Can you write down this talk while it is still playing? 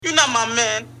You're not my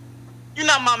man. You're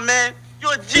not my man.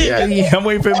 You're a G. Yeah, I'm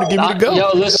waiting for him to give me the go.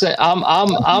 Yo, listen,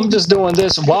 I'm just doing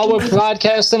this while we're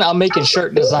podcasting. I'm making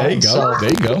shirt designs. There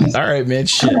you go. All right, man.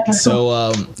 Shit.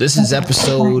 So this is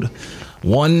episode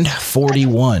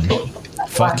 141.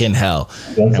 Fucking hell.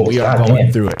 And we are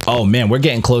going through it. Oh man, we're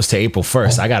getting close to April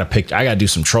 1st. I gotta do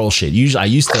some troll shit. Usually I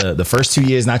used to, the first 2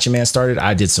 years Not Your Man started,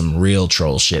 I did some real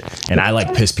troll shit. And I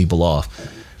like piss people off.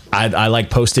 I like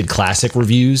posted classic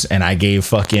reviews and I gave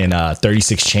fucking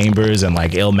 36 Chambers and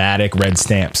like Illmatic red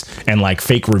stamps and like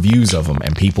fake reviews of them,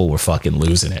 and people were fucking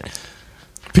losing it.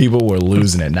 People were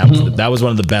losing it. And that was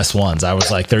one of the best ones. I was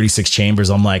like 36 Chambers.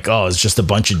 I'm like, oh, it's just a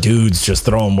bunch of dudes just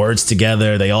throwing words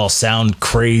together. They all sound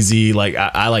crazy. Like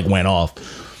I like went off.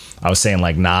 I was saying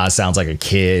like, nah, it sounds like a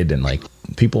kid, and like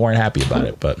people weren't happy about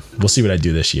it. But we'll see what I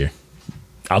do this year.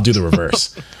 I'll do the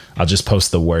reverse. I'll just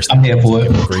post the worst. I'm here for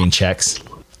it. Green checks.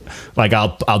 Like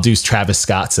I'll do Travis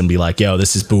Scott's and be like, yo,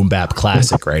 this is boom bap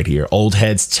classic right here. Old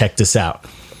heads, check this out.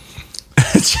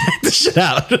 Check this shit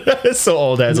out. So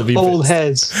old heads will be old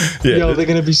pissed. heads. Yeah. Yo, they're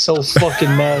gonna be so fucking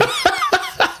mad.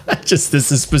 Just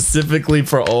this is specifically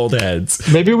for old heads.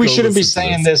 Maybe we Go shouldn't be listen to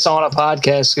saying this on a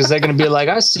podcast because they're gonna be like,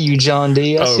 I see you, John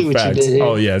D. I see what facts. you did here.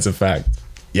 Oh yeah, it's a fact.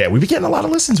 Yeah, we be getting a lot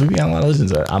of listens.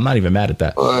 I'm not even mad at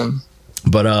that.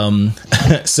 But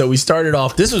so we started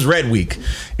off, this was Red Week,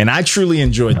 and I truly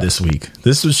enjoyed this week.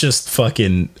 This was just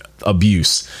fucking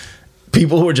abuse.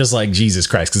 People were just like, Jesus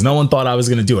Christ, because no one thought I was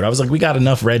going to do it. I was like, we got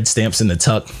enough red stamps in the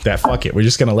tuck that fuck it. We're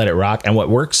just going to let it rock. And what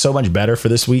worked so much better for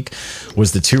this week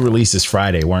was the 2 releases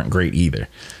Friday weren't great either.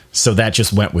 So that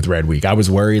just went with Red Week. I was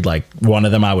worried like one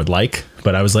of them I would like,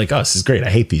 but I was like, oh, this is great.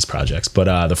 I hate these projects.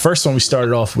 But the first one we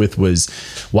started off with was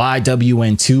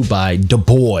YWN2 by Da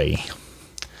Boy.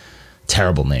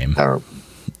 Terrible name.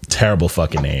 Terrible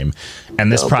fucking name.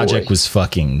 And this project was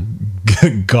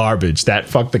fucking garbage. That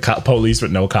fuck the police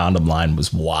with no condom line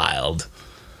was wild.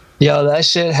 Yo, that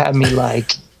shit had me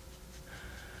like,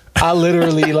 I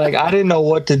literally like, I didn't know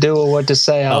what to do or what to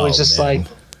say. I was just like,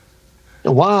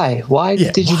 why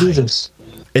did you do this?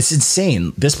 It's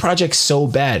insane. This project's so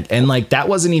bad. And like, that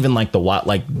wasn't even like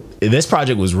this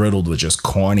project was riddled with just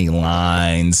corny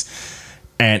lines,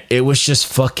 and it was just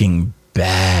fucking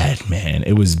bad, man.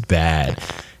 It was bad.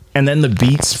 And then the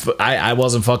beats, I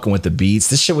wasn't fucking with the beats.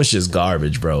 This shit was just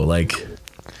garbage, bro. Like,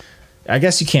 I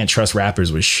guess you can't trust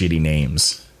rappers with shitty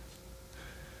names.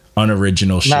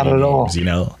 Unoriginal shitty names, all. You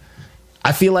know?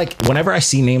 I feel like whenever I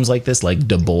see names like this, like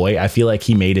Da Boy, I feel like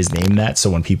he made his name that. So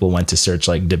when people went to search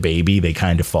like Da Baby, they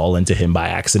kind of fall into him by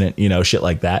accident, you know, shit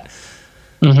like that.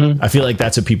 I feel like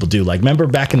that's what people do. Like, remember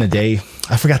back in the day,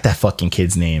 I forgot that fucking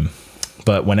kid's name.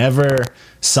 But whenever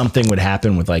something would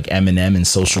happen with like Eminem and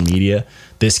social media,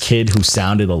 this kid who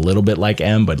sounded a little bit like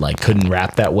M but like couldn't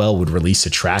rap that well would release a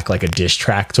track, like a diss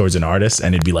track towards an artist,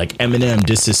 and it'd be like, Eminem,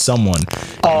 this is someone.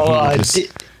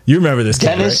 You remember this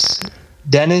Dennis? Kid, right?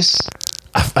 Dennis?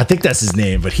 I think that's his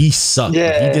name, but he sucked.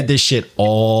 Yeah. He did this shit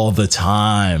all the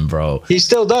time, bro. He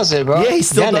still does it, bro. Yeah, he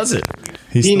still does it.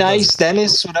 Be Nice,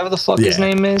 Dennis, whatever the fuck his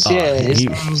name is. His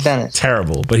name's Dennis.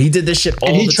 Terrible, but he did this shit all the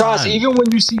time. And he tries, even when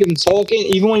you see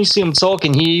him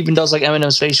talking, he even does like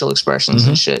Eminem's facial expressions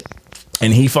and shit.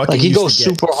 And he fucking he goes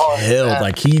super hard. Yeah.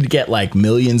 Like he'd get like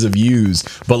millions of views,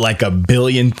 but like a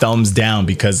billion thumbs down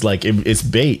because like it's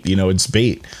bait, you know, it's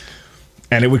bait.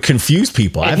 And it would confuse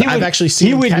people. I've actually seen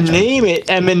he would name it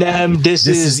Eminem. This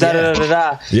is da da da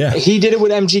da. Yeah, he did it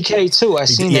with MGK too. I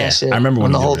seen that shit. I remember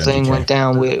when the whole thing went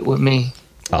down with me.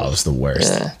 Oh, it was the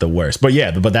worst. Yeah. The worst. But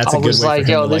yeah, but that's a good way for him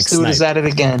yo, to this dude is at it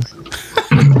again.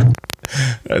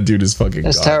 That dude is fucking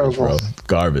garbage, terrible, bro.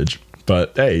 Garbage.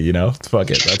 But hey, you know,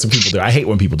 fuck it. That's what people do. I hate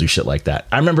when people do shit like that.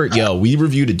 I remember, we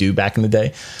reviewed a dude back in the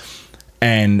day,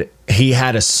 and he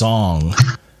had a song.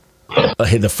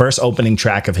 The first opening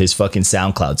track of his fucking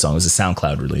SoundCloud song was a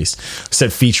SoundCloud release,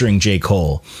 said featuring J.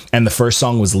 Cole, and the first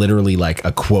song was literally like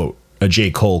a quote, a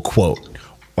J. Cole quote,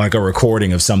 like a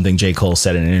recording of something J. Cole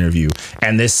said in an interview.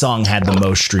 And this song had the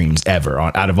most streams ever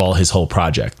out of all his whole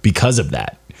project because of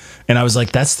that. And I was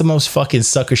like, that's the most fucking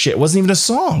sucker shit. It wasn't even a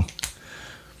song.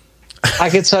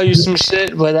 I could tell you some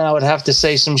shit, but then I would have to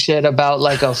say some shit about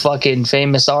like a fucking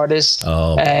famous artist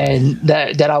and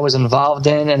that I was involved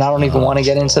in, and I don't even want to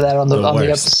get into that on the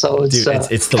episode. Dude, so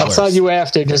it's the I'll worst. tell you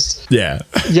after. Just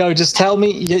tell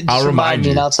me. Just I'll remind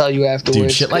you, and I'll tell you afterwards.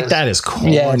 Dude, shit like that is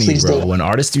corny, bro. When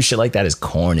artists do shit like that, is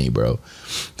corny, bro.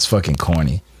 It's fucking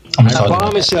corny. I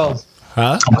promise y'all.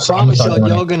 Huh? I promise y'all,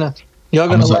 y'all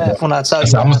gonna laugh when I tell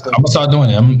you. I'm gonna start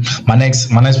doing it. My next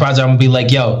project, I'm gonna be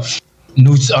like, yo,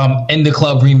 new In the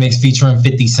Club remix featuring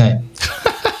 50 Cent.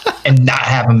 and not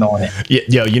have him on it.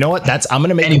 Yo, you know what? I'm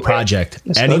gonna make a project.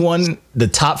 Anyone, the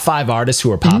top 5 artists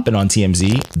who are popping on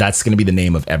TMZ, that's gonna be the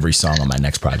name of every song on my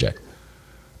next project.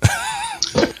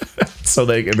 So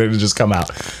they just come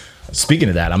out. Speaking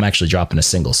of that, I'm actually dropping a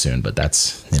single soon, but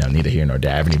that's neither here nor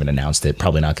there. I haven't even announced it.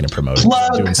 Probably not going to promote it.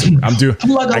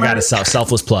 I got a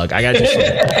selfless plug. I got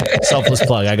to selfless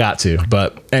plug. I got to.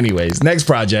 But anyways, next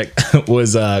project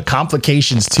was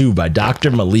Complications 2 by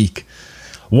Dr. Malik.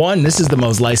 One, this is the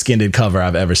most light-skinned cover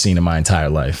I've ever seen in my entire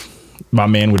life. My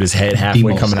man with his head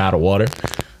halfway coming out of water.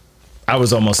 I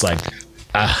was almost like,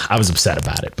 I was upset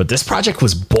about it. But this project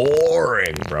was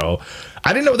boring, bro.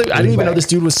 I didn't even know this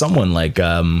dude was someone like.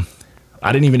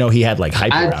 I didn't even know he had like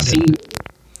hype around him.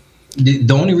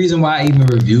 The only reason why I even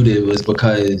reviewed it was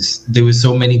because there was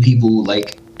so many people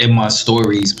like in my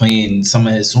stories playing some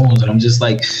of his songs, and I'm just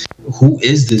like, who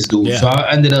is this dude? Yeah. So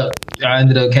I ended up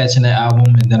catching that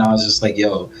album, and then I was just like,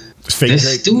 yo,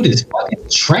 this dude is fucking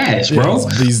trash, bro.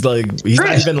 He's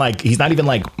not even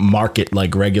like market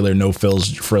like regular no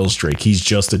frills Drake. He's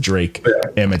just a Drake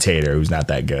imitator who's not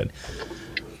that good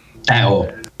at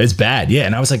all. It's bad, yeah.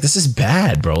 And I was like, this is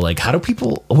bad, bro. Like,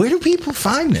 where do people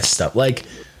find this stuff? Like,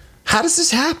 how does this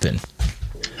happen?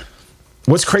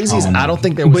 What's crazy is I don't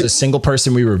think there was a single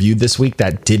person we reviewed this week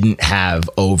that didn't have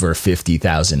over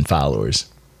 50,000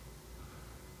 followers.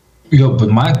 Yo, but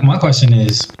my question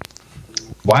is,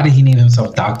 why did he name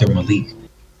himself Dr. Malik?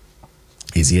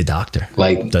 Is he a doctor?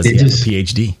 Like, does he have a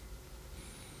PhD?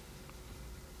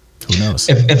 Who knows?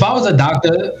 If I was a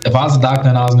doctor and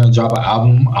I was gonna drop an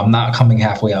album, I'm not coming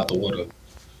halfway out the water.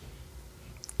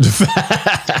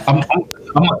 I'm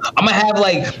gonna have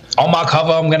like on my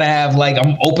cover, I'm gonna have like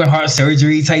I'm open heart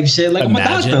surgery type shit. Like imagine,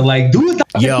 I'm a doctor. Like do a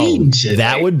doctor shit.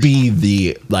 That would be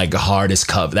the like hardest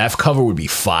cover. That cover would be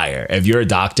fire. If you're a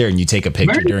doctor and you take a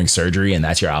picture during surgery and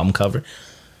that's your album cover,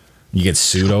 you get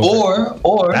sued over.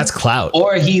 Or that's clout.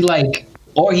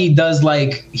 Or he does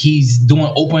like he's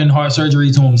doing open heart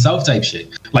surgery to himself type shit.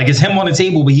 Like it's him on the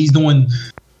table, but he's doing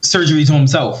surgery to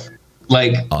himself.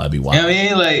 Like, oh, that'd be wild. You know what I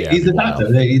mean? Like he's a doctor.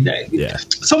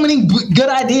 So many good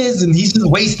ideas, and he's just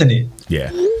wasting it.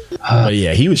 Yeah. But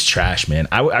yeah, he was trash, man.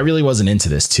 I really wasn't into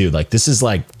this too. Like this is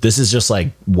just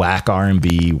like whack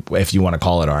R&B, if you want to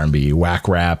call it R&B, whack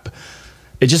rap.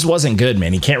 It just wasn't good,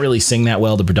 man. He can't really sing that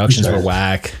well. The productions were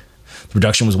whack. The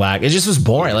production was whack. It just was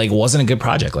boring. Like it wasn't a good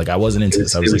project. Like I wasn't into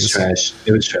this. It was trash.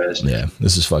 It was trash. Yeah,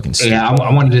 this is fucking stupid. Yeah,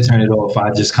 I wanted to turn it off.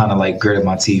 I just kind of like gritted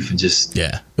my teeth and just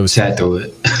it was sat through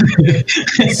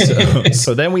it.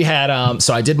 so then we had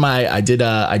so I did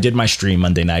my stream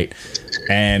Monday night,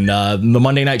 and the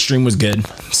Monday night stream was good.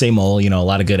 Same old, a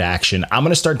lot of good action. I'm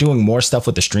gonna start doing more stuff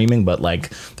with the streaming, but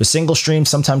like the single stream,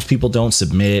 sometimes people don't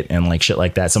submit and like shit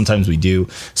like that. Sometimes we do,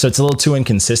 so it's a little too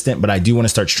inconsistent. But I do want to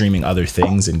start streaming other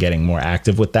things and getting more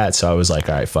active with that. So I was like,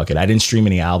 all right, fuck it. I didn't stream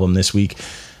any album this week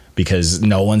because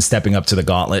no one's stepping up to the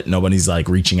gauntlet. Nobody's like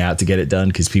reaching out to get it done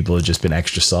because people have just been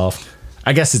extra soft.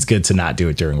 I guess it's good to not do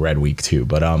it during Red Week too,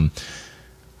 but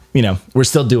we're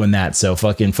still doing that. So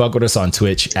fuck with us on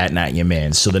Twitch at Not Your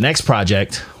Man. So the next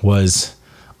project was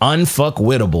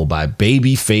Unfuckwittable by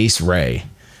Babyface Ray.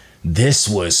 This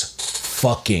was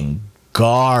fucking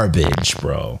garbage,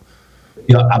 bro.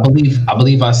 Yo, I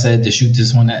believe I said to shoot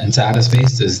this one into outer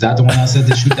space. Is that the one I said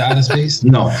to shoot to outer space?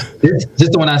 No, this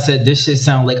the one I said. This shit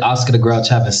sound like Oscar the Grouch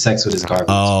having sex with his garbage.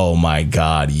 Oh my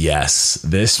god, yes.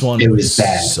 This one was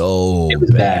bad. So it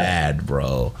was bad,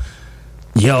 bro.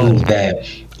 Yo, it was bad.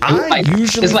 I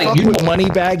usually fuck with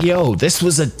Moneybagg Yo. This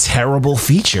was a terrible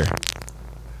feature.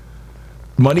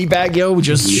 Moneybagg Yo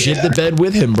just shit the bed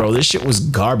with him, bro. This shit was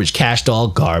garbage. Cash Doll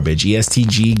garbage.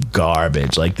 ESTG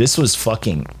garbage. Like this was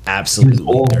fucking absolutely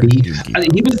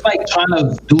he was like trying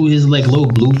to do his like little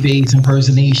Blueface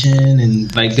impersonation,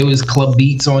 and like there was club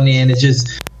beats on there, and it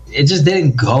just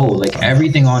didn't go. Like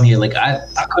everything on here, like I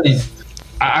couldn't.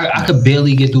 I could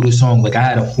barely get through the song. Like I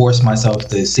had to force myself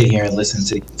to sit here and listen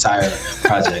to the entire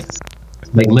project.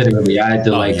 Like literally, I had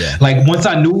to like once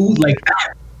I knew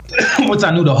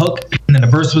the hook and then the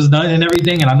verse was done and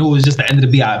everything, and I knew it was just the end of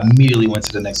the beat, I immediately went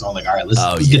to the next song. Like, all right,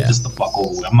 let's get this the fuck over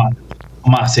with. I'm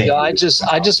not saying. Yo, I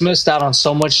just missed out on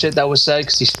so much shit that was said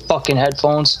because these fucking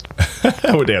headphones.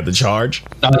 Would they have the charge?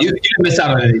 You didn't miss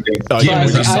out on anything.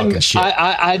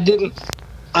 I didn't.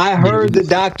 I heard the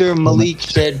Dr. Malik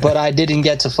shit, but I didn't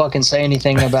get to fucking say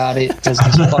anything about it because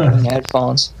these fucking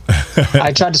headphones.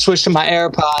 I tried to switch to my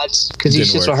AirPods because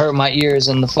these shits would hurt my ears,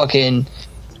 and the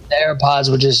AirPods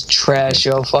were just trash,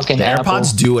 yo. Fucking the Apple.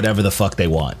 AirPods do whatever the fuck they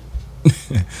want.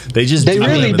 They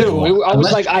really do. I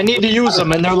was like, I need to use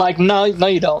them, and they're like, no,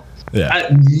 you don't.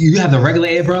 Yeah. You have the regular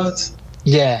AirPods?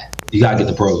 Yeah. You gotta get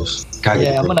the pros.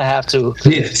 Yeah, I'm gonna have to.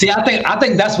 Yeah. See, I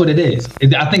think that's what it is.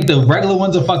 I think the regular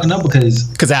ones are fucking up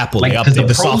because Apple, like, they update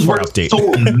the software work update.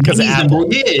 so amazing, Apple. bro.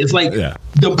 Yeah, it's like Yeah.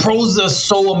 the pros are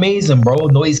so amazing, bro.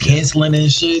 Noise canceling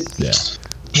and shit. Yeah.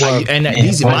 Well, And I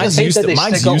mine's just hate used that to, they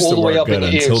mine's stick used all to the way work up in good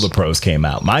the until ears. the pros came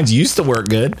out. Mine's used to work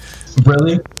good.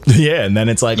 Really? Yeah, and then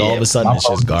it's like all of a sudden my it's just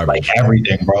phone's garbage. Like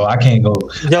everything, bro. I can't go.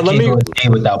 Yeah, I let can't me- go a day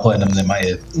without putting them in my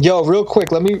head. Yo, real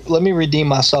quick, let me redeem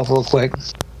myself real quick.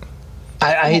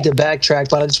 I hate to backtrack,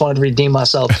 but I just wanted to redeem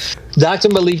myself. Dr.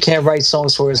 Malik can't write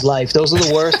songs for his life. Those are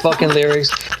the worst fucking lyrics.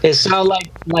 It sounds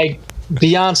like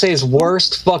Beyonce's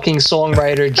worst fucking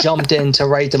songwriter jumped in to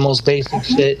write the most basic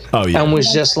shit and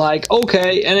was just like,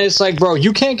 okay. And it's like, bro,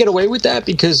 you can't get away with that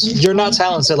because you're not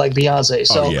talented like Beyonce.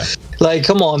 So, like,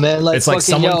 come on, man. Like, It's like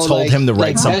fucking, someone told him to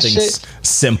write that something shit-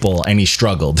 simple and he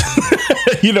struggled.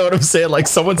 You know what I'm saying? Like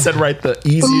someone said, write the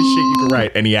easiest shit you can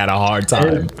write, and he had a hard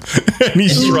time, and he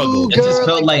struggled. It just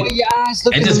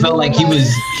felt like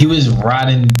he was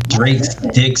riding Drake's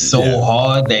dick so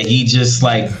hard that he just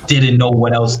like didn't know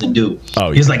what else to do.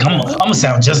 Oh, He's like, I'm gonna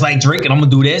sound just like Drake, and I'm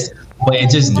gonna do this. But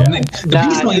it just the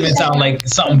beats don't even sound like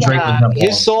something Drake would jump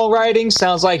his on. songwriting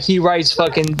sounds like he writes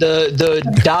fucking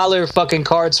the dollar fucking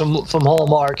cards from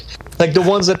Hallmark, like the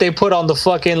ones that they put on the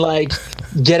fucking like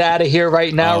get out of here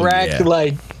right now rack. Yeah.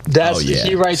 Like that's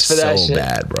he writes for that so shit.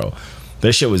 bad, bro.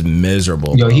 This shit was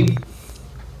miserable. Yo,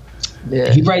 bro.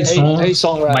 he writes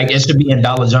songs like it should be in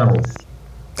Dollar General.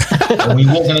 When you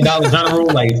walk in a Dollar General,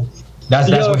 like that's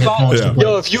what his songs should be.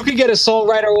 Yo, if you could get a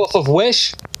songwriter off of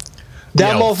Wish,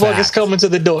 that motherfucker's coming to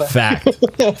the door. Fact.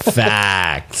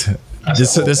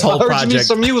 This whole I heard you need project.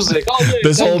 some music. Oh, yeah,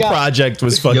 This thank whole God. project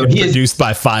was fucking produced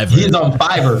by Fiverr. He's on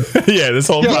Fiverr. Yeah, this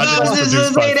whole project was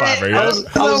produced by Fiverr.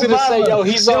 I was gonna say, yo,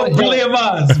 he's on. Brilliant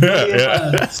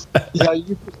minds.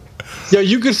 Yo,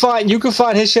 you could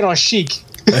find his shit on Chic.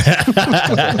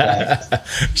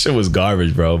 Shit was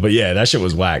garbage, bro. But yeah, that shit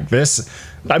was whack. This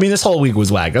whole week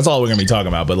was whack. That's all we're gonna be talking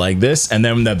about. But like this, and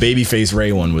then the Babyface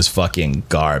Ray one was fucking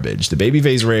garbage. The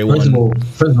Babyface Ray one.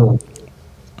 First of all,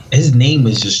 his name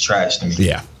is just trash to me.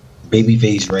 Yeah.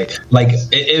 Babyface Ray. Like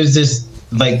it was just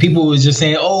like people was just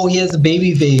saying, "Oh, he has a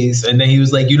baby face," and then he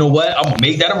was like, "You know what? I'm gonna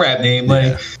make that a rap name."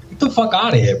 Like, get the fuck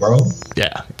out of here, bro.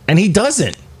 Yeah, and he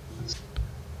doesn't.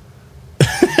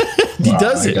 He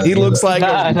doesn't. He looks like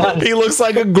he looks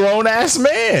like a grown ass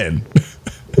man.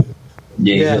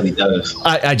 Yeah, he really does.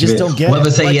 I just don't get Whoever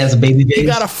it. say Like, he has a baby face, he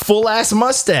got a full ass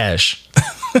mustache.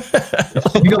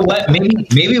 you know what? Maybe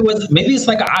it's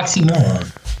like an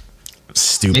oxymoron.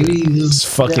 Stupid. Maybe It's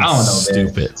fucking I don't know,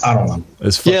 stupid. Man. I don't know.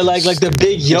 It's fucking like the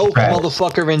big yoke crap.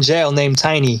 motherfucker in jail named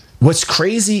Tiny. What's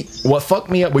crazy, what fucked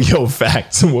me up with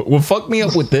facts. What fucked me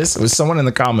up with this was someone in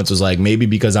the comments was like, maybe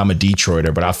because I'm a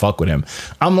Detroiter, but I fuck with him.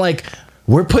 I'm like,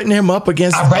 we're putting him up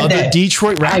against other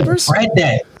Detroit rappers? I read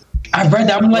that.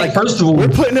 I'm like, first of all, we're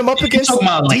putting him up against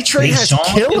about, like, Detroit has Sean,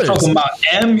 killers. You're talking about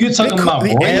M. You're talking about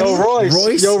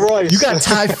Royce. Yo, Royce. You got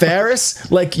Ty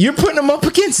Ferris. Like, you're putting him up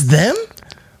against them?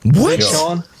 What? Big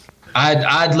Sean.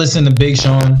 I'd listen to Big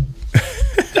Sean.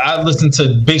 I'd listen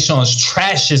to Big Sean's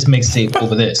trashiest mixtape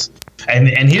over this. And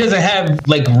he doesn't have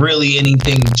like really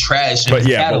anything trash. But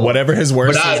yeah, but whatever his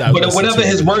worst is, whatever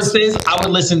his worst is, I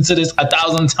would listen to this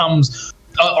 1,000 times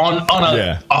on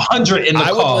 100 in the car.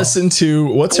 I would listen to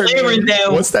what's her name?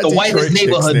 Down what's that the Detroit whitest chick's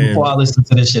neighborhood name? before I listen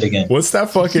to this shit again. What's that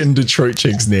fucking Detroit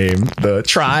chick's name? The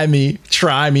Try Me.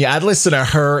 I'd listen to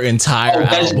her entire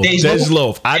album. Dej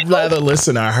Loaf. I'd rather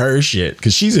listen to her shit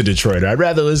because she's a Detroiter. I'd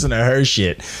rather listen to her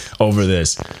shit over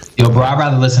this. Yo, bro, I'd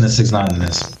rather listen to 6ix9ine than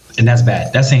this, and that's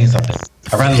bad. That's saying something.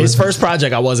 His first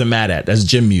project I wasn't mad at. That's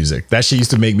gym music. That shit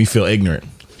used to make me feel ignorant.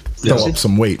 Throw up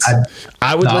some weights.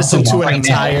 I would listen to an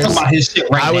entire.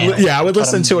 I would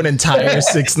listen to an entire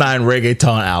 6ix9ine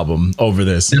reggaeton album over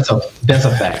this. That's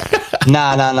a fact.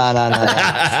 Nah.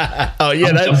 Oh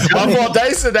yeah, my fault.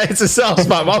 Dice. That's a soft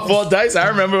spot. My fault. Dice. I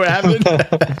remember what happened.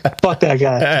 Fuck that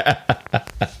guy.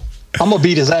 I'm gonna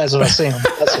beat his ass when I see him.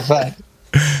 That's a fact.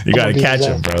 You gotta catch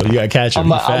him, bro. You gotta catch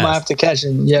him. I'm gonna have to catch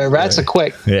him. Yeah, rats are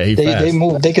quick. Yeah, they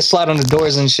move. They can slide on the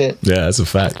doors and shit. Yeah, that's a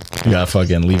fact. You gotta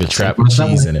fucking leave a trap with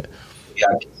cheese in it. Yeah.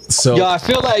 So I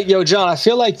feel like John. I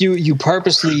feel like you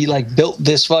purposely like built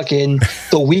this fucking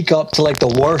the week up to like the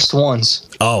worst ones.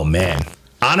 Oh man,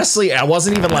 honestly, I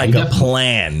wasn't even like a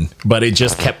plan, but it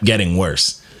just kept getting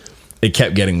worse. It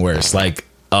kept getting worse. Like,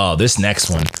 oh, this next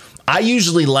one. I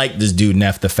usually like this dude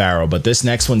Nef the Pharaoh, but this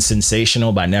next one,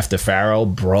 Sensational by Nef the Pharaoh,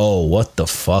 bro, what the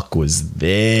fuck was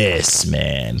this,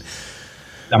 man?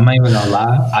 I'm not even gonna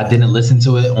lie. I didn't listen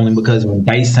to it only because when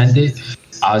Dice sent it,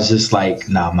 I was just like,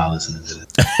 nah, I'm not listening to this.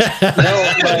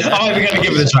 I'm even gonna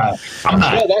give it a try. I'm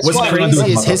not. Yeah, that's What's why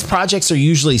crazy is his projects are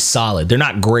usually solid. They're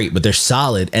not great, but they're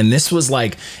solid. And this was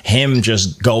like him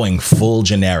just going full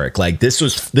generic. Like this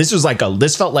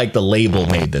felt like the label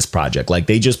made this project. Like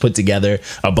they just put together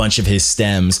a bunch of his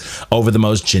stems over the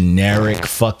most generic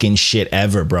fucking shit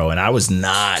ever, bro. And I was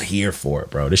not here for it,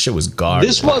 bro. This shit was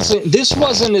garbage. This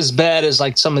wasn't as bad as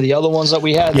like some of the other ones that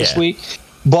we had this week,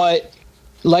 but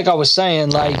like I was saying,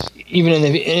 like even in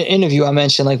the interview I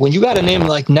mentioned, like when you got a name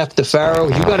like Nef the Pharaoh,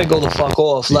 you got to go the fuck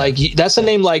off. Like that's a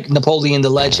name like Napoleon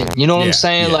the Legend. You know what I'm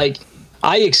saying? Yeah. Like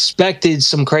I expected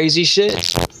some crazy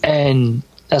shit, and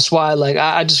that's why like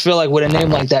I just feel like with a name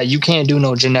like that, you can't do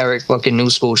no generic fucking new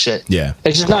school shit. Yeah,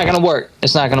 it's just not gonna work.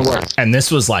 It's not gonna work. And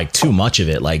this was like too much of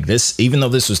it. Like this, even though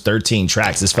this was 13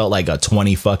 tracks, this felt like a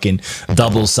 20 fucking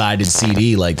double-sided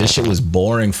CD. Like this shit was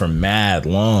boring for mad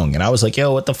long, and I was like,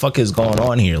 yo, what the fuck is going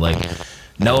on here? Like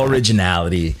no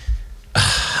originality.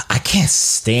 I can't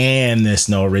stand this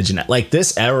no original. Like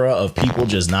this era of people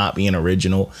just not being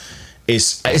original.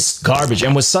 It's garbage.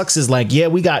 And what sucks is like, yeah,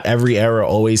 we got every era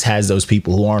always has those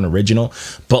people who aren't original,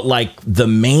 but like the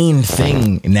main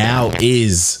thing now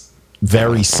is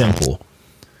very simple.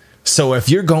 So if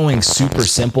you're going super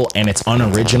simple and it's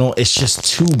unoriginal, it's just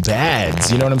too bad.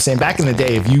 You know what I'm saying? Back in the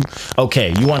day, if you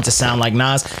want to sound like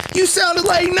Nas, you sounded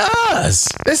like Nas.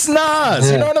 It's Nas.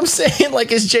 Yeah. You know what I'm saying?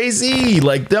 Like it's Jay-Z.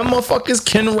 Like them motherfuckers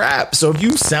can rap. So if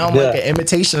you sound like an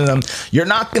imitation of them, you're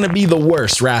not going to be the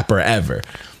worst rapper ever.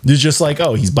 You're just like,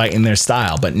 oh, he's biting their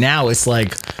style. But now it's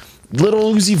like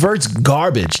Lil Uzi Vert's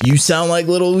garbage. You sound like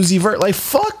Lil Uzi Vert. Like,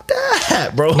 fuck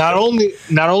that, bro. Not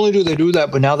only do they do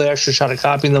that, but now they actually try to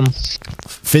copy them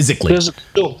physically. See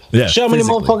how many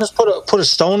motherfuckers put a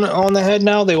stone on their head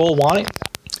now? They all want it.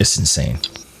 It's insane.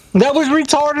 That was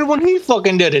retarded when he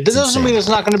fucking did it. This doesn't mean it's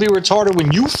not going to be retarded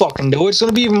when you fucking do it. It's going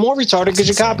to be even more retarded because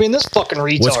you're copying this fucking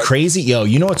retard. What's crazy, yo,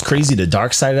 you know what's crazy? The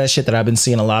dark side of that shit that I've been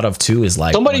seeing a lot of too is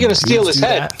like somebody going to steal his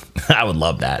head. I would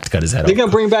love that to cut his head off. They're going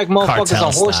to bring back motherfuckers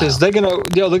on horses. They're going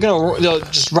to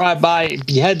just ride by,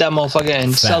 behead that motherfucker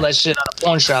and sell that shit at a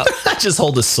pawn shop. Just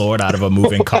hold a sword out of a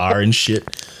moving car and shit.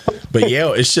 But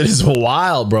yo, it shit is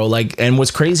wild, bro. Like, and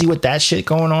what's crazy with that shit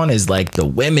going on is like the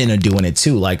women are doing it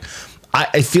too. Like,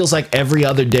 it feels like every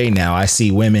other day now I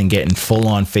see women getting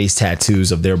full-on face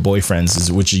tattoos of their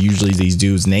boyfriends, which are usually these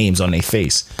dudes' names on their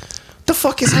face. What the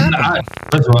fuck is happening?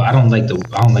 First of all, I don't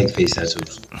like face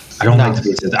tattoos. I don't like the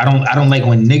face tattoos. I don't like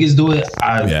when niggas do it.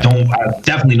 I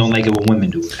definitely don't like it when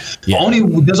women do it. Yeah.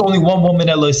 There's only one woman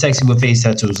that looks sexy with face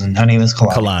tattoos, and her name is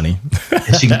Kalani.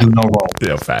 And she can do no wrong.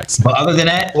 Yeah, facts. But other than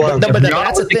that,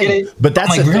 that's the thing. But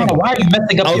that's the thing. Why are you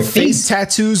messing up your face?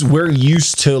 Tattoos, we're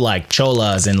used to like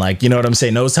cholas and like, you know what I'm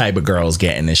saying, those type of girls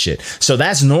getting this shit. So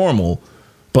that's normal.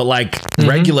 But like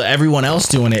regular everyone else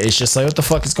doing it, it's just like, what the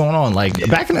fuck is going on? Like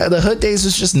back in the hood days,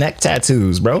 was just neck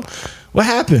tattoos, bro. What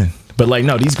happened? But like,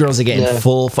 no, these girls are getting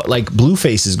like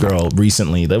Blueface's girl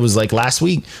recently. That was like last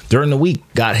week during the week,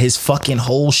 got his fucking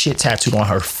whole shit tattooed on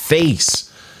her face.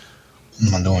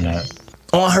 I'm not doing that.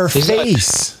 On her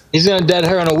face. He's gonna dead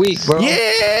her in a week, bro.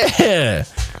 Yeah.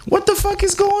 What the fuck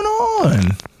is going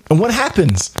on? And what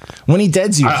happens when he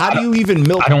deads you? How do you even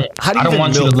milk? I don't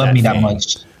want you to love me that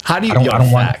much. How do you? I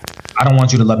don't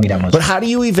want you to love me that much. But how do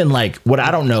you even like? What I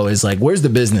don't know is like, where's the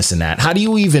business in that? How do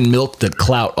you even milk the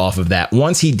clout off of that?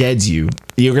 Once he deads you,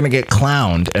 you're gonna get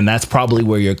clowned, and that's probably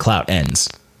where your clout ends.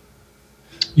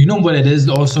 You know what it is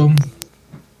also?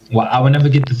 Well, I would never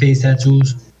get the face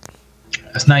tattoos.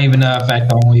 It's not even a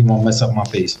fact I don't even want to mess up my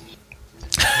face.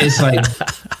 It's like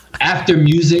after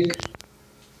music,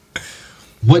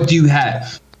 what do you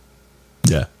have?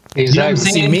 Yeah. Exactly. You know what I'm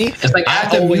saying? See me? It's like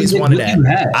I always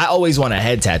want a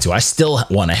head tattoo. I still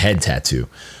want a head tattoo,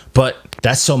 but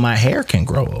that's so my hair can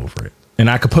grow over it, and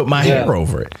I could put my hair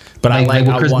over it. But like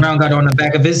what Chris Brown got on the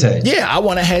back of his head. Yeah, I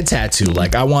want a head tattoo.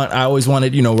 Like I always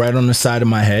wanted, right on the side of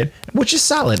my head, which is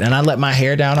solid. And I let my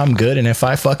hair down, I'm good. And if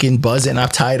I fucking buzz it and I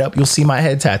tie it up, you'll see my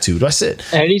head tattooed. That's it.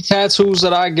 Any tattoos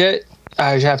that I get,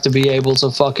 I have to be able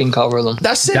to fucking cover them.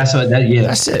 That's it. That's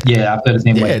it. Yeah, I feel the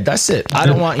same way. Yeah, that's it. I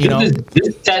don't want,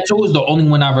 This tattoo is the only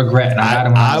one I regret. And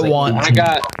I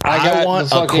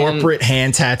want a corporate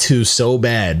hand tattoo so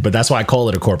bad, but that's why I call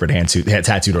it a corporate hand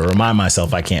tattoo to remind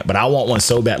myself I can't. But I want one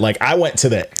so bad. Like I went to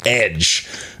the edge,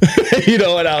 and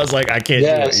I was like, I can't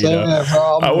do it.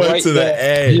 Bro, I went to the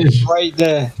edge, right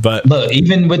there. But look,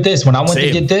 even with this, when I went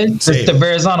to get this, it's the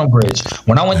Verrazano Bridge.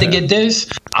 When I went to get this,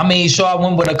 I made sure I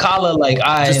went with a collar. Like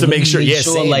I just to make sure,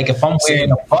 like if I'm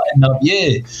wearing a button up,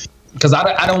 because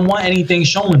I don't want anything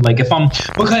showing. Like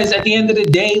because at the end of the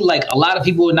day, like a lot of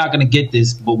people are not gonna get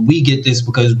this, but we get this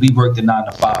because we work the 9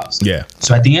 to 5s. Yeah.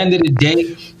 So at the end of the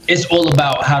day, it's all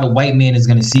about how the white man is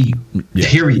gonna see you. Yeah.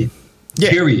 Period. Yeah.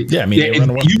 Period. Yeah, I mean,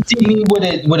 if you see me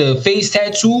with a face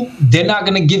tattoo, they're not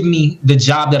gonna give me the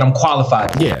job that I'm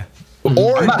qualified for. Yeah.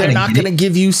 Or they're not get gonna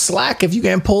give you slack if you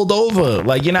getting pulled over.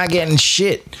 Like you're not getting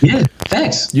shit. Yeah,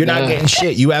 thanks. You're not getting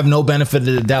shit. You have no benefit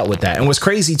of the doubt with that. And what's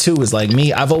crazy too is like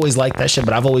me, I've always liked that shit,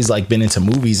 but I've always like been into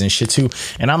movies and shit too.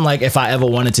 And I'm like, if I ever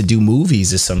wanted to do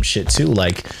movies or some shit too,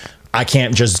 like I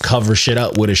can't just cover shit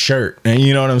up with a shirt. And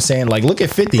you know what I'm saying? Like look at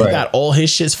 50. Right. He got all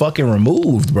his shits fucking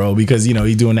removed, bro, because you know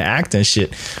he's doing the acting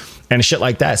shit. And shit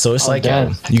like that. So it's like,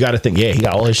 you got to think, he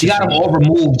got all his shit. He got them all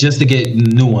removed just to get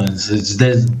new ones.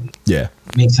 Yeah.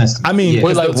 Makes sense. I mean,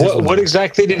 wait, like, what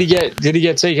exactly did he get? Did he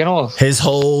get taken off? His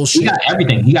whole shit. He got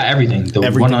everything. The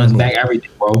one on his back,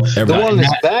 everything, bro. The one on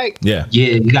his back? Yeah.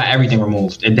 Yeah, he got everything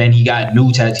removed. And then he got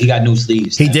new tats. He got new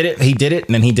sleeves. He did it.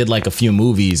 And then he did like a few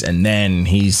movies. And then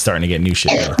he's starting to get new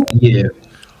shit. Yeah.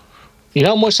 You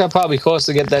know how much that probably costs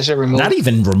to get that shit removed? Not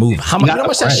even removed. How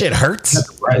much that shit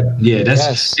hurts? Right. Yeah,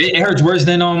 it hurts worse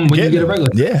than when you get a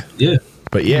regular. Yeah. Yeah.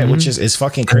 But yeah, which is it's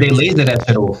fucking crazy. They laser that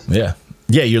shit off. Yeah.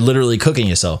 Yeah, you're literally cooking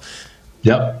yourself.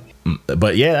 Yep.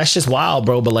 But yeah, that's just wild,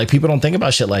 bro. But like people don't think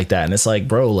about shit like that. And it's like,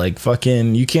 bro, like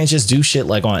fucking you can't just do shit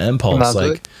like on impulse.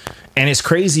 Like and it's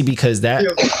crazy because that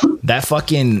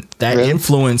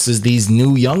influences these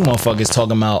new young motherfuckers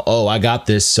talking about, oh, I got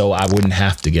this so I wouldn't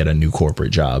have to get a new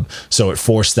corporate job. So it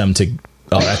forced them to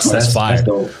that's fire.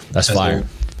 That's fire. Dope.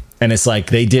 And it's like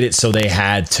they did it so they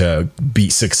had to be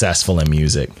successful in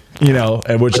music, you know,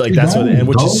 and which like that's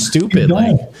which is stupid.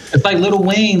 Like it's like Lil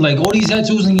Wayne, like all these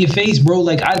tattoos in your face, bro.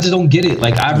 Like I just don't get it.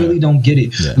 Like I really don't get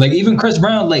it. Yeah. Like even Chris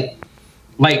Brown, like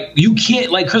you can't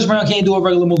Chris Brown can't do a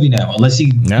regular movie now unless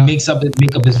he make up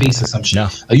his face or some shit. No.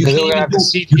 You can't even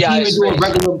do a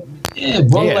regular. Yeah,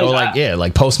 bro. Yeah,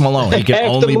 like Post Malone, he can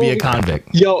only be a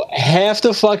convict. Yo, half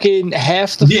the fucking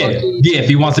if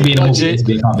he wants to be in a movie, to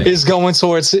be a convict. Is going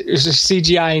towards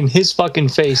CGI in his fucking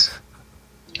face.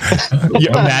 You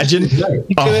imagine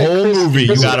a whole movie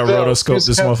you gotta rotoscope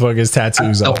this motherfucker's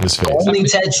tattoos off his face. The only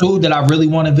tattoo that I really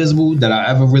wanted visible that I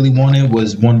ever really wanted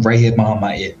was one right here behind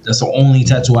my ear. That's the only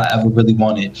tattoo I ever really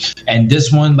wanted. And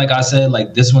this one, like I said,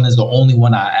 like this one is the only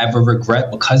one I ever regret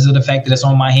because of the fact that it's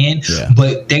on my hand. Yeah.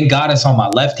 But thank God it's on my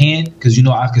left hand because you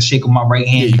know I could shake with my right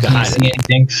hand. You can't see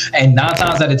anything. And 9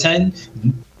 times out of 10,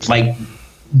 like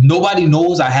nobody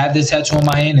knows I have this tattoo on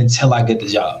my hand until I get the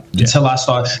job. Yeah. Until I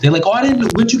start, they're like, "Oh,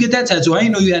 where'd you get that tattoo? I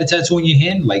didn't know you had a tattoo on your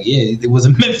hand." Like, yeah, it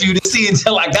wasn't meant for you to see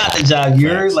until I got the job. You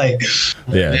heard? Like,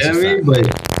 yeah, you know what I mean?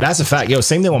 But that's a fact. Yo,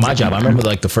 same thing with my job. I remember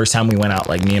like the first time we went out,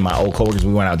 like me and my old coworkers,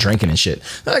 we went out drinking and shit.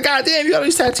 They're like, "God damn, you got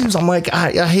these tattoos." I'm like,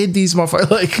 I hid these motherfuckers.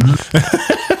 Like,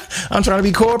 I'm trying to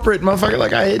be corporate, motherfucker.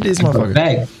 Like, I hid these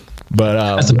motherfuckers.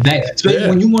 But that's a fact. Especially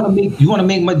when you want to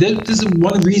make my. This is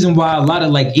one of the reasons why a lot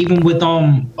of like even with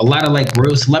a lot of like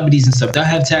real celebrities and stuff, they'll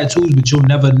have tattoos, but you'll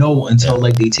never know until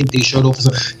like they take their shirt off. So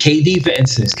KD, for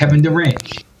instance, Kevin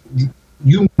Durant.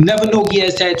 You never know he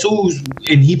has tattoos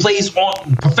and he plays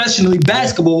professionally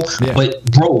basketball, but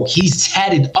bro, he's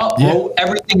tatted up, bro.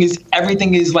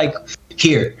 Everything is like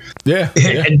here. Yeah.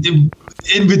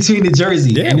 In between the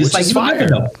jersey, and it's like you fire. never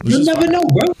know. You never know,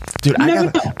 bro. Dude,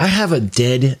 I have a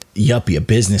dead yuppie, a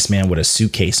businessman with a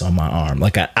suitcase on my arm,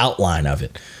 like an outline of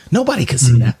it. Nobody could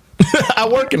see that. I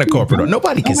work in a corporate.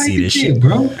 Nobody can see this shit,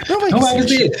 bro. Nobody can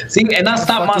see it. See, and I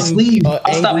stopped my sleeve.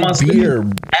 I stopped my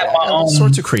sleeve at my all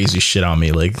sorts of crazy shit on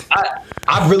me. Like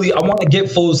I want to get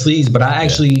full sleeves, but I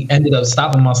actually ended up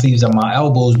stopping my sleeves at my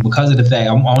elbows because of the fact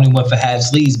I only went for half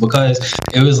sleeves because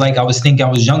it was like I was thinking I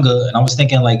was younger and I was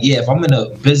thinking like, yeah, if I'm in a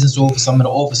business office, I'm in an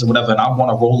office or whatever, and I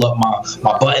want to roll up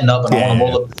my button up and I want to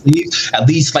roll up the sleeves, at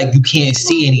least like you can't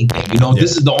see anything. You know,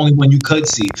 this is the only one you could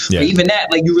see. Yeah. But even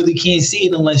that, like you really can't see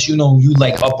it unless you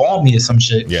like up on me or some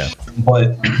shit. Yeah.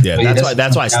 But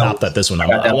that's why I stopped at this one.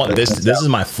 I want this. This is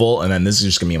my full, and then this is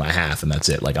just gonna be my half, and that's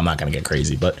it. Like I'm not gonna get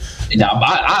crazy, but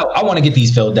I want to get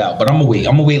these filled out, but I'm gonna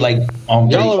wait. Like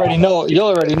y'all already know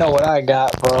what I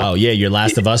got, bro. Oh yeah, your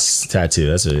Last of Us tattoo.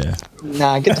 That's it. Yeah.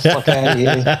 Nah, get the fuck out of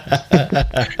here.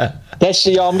 That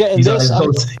shit, y'all. I'm getting he's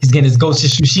getting his Ghost of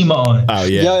Tsushima on. Oh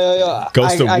yeah. Yo.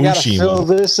 Ghost of Wushima. I gotta fill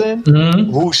this in.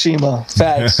 Wushima.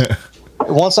 Facts.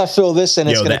 Once I fill this in,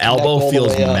 it's gonna the elbow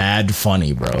feels mad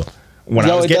funny, bro. When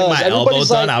I was getting my elbow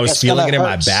done, I was feeling it in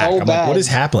my back. I'm like, what is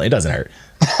happening? It doesn't hurt.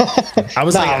 I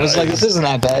was like, this isn't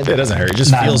that bad. It doesn't hurt. It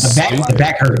just feels the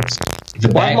back hurts. The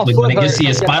back, like when they get to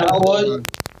your spinal cord,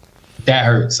 that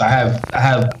hurts. I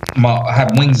have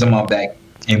wings on my back.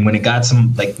 And when it got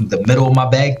some like the middle of my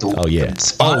back, oh yeah,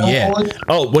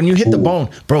 when you hit the bone,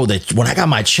 bro. When I got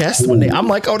my chest, I'm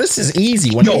like, oh, this is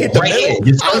easy. When you hit the middle,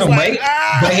 you start right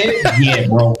here, yeah,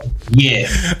 bro, yeah.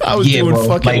 I was doing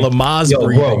fucking Lamaze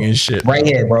breathing and shit, right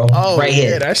here, bro. Oh, right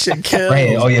here, that shit kills. Right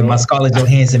here. Oh yeah, my Scarlett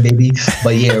Johansson, baby.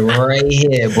 But yeah, right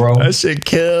here, bro. That shit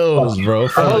kills, bro.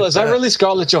 Oh, is that really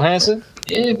Scarlett Johansson?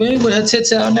 Yeah, man, with her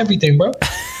tits out and everything, bro.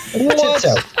 Tits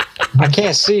out. I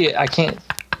can't see it. I can't.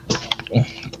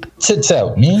 Tits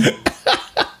out, man.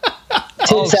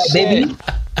 Tits out, baby.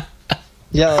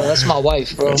 Yo, that's my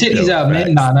wife, bro. Titties out,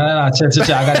 man. Nah. Chill.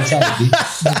 I gotta tell you.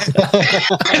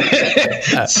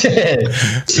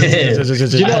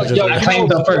 I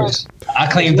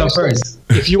claimed her first.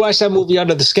 If you watch that movie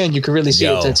Under the Skin, you can really see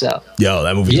her tits out. Yo,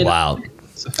 that movie's wild.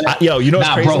 You know what's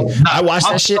crazy? Bro, I watched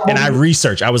that shit and I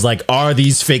researched. I was like, are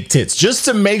these fake tits? Just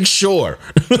to make sure.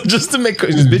 Just to make sure.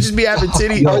 Bitches be having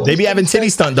titty. They be having titty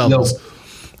stunt doubles.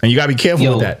 And you gotta be careful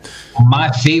with that.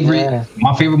 My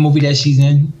favorite movie that she's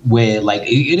in, where like it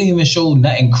didn't even show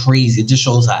nothing crazy. It just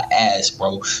shows her ass,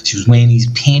 bro. She was wearing these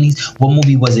panties. What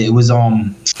movie was it? It was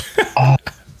what's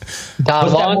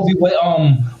that movie with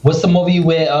what's the movie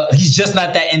where he's just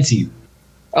not that into you?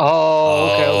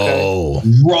 Oh,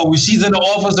 okay. Bro, when she's in the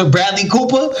office of Bradley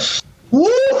Cooper, woo!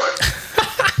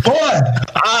 Boy,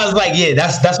 I was like, yeah,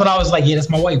 that's when I was like, yeah, that's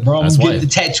my wife, bro. I'm gonna get the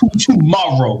tattoo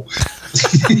tomorrow.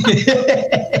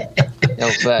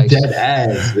 Dead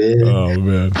ass, man. Oh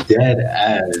man, dead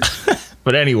ass.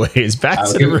 But anyways, back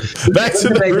to the review.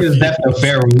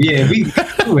 Yeah, we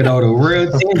went on a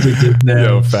real tangent just now.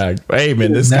 Yo, fact. Hey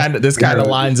man, this kind of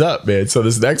lines up, man. So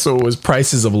this next one was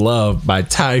 "Prices of Love" by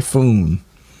Typhoon.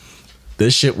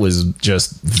 This shit was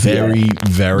just very.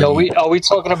 Yo, are we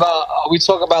talking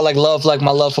about like love, like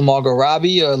my love for Margot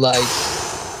Robbie, or like?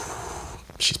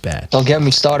 She's bad. Don't get me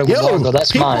started with Margot.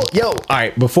 That's mine. Yo, all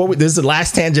right. This is the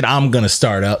last tangent I'm gonna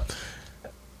start up.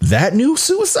 That new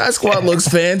Suicide Squad looks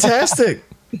fantastic.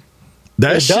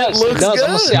 That shit looks good. I'm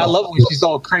gonna say, I love when she's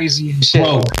all crazy and shit.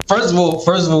 Bro, first of all,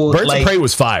 Birds of Prey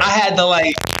was fire. I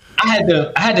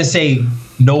had to say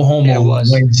no homo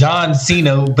when John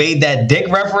Cena made that dick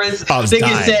reference.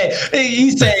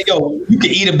 He said, yo, you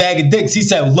can eat a bag of dicks. He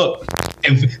said, look,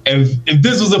 if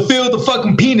this was a field of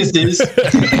fucking penises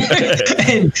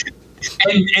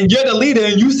and you're the leader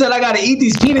and you said I gotta eat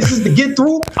these penises to get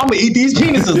through, I'm gonna eat these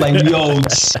penises. Like, yo.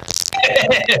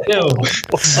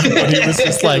 He was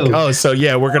just like, oh, so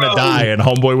yeah, we're gonna die. And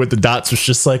homeboy with the dots was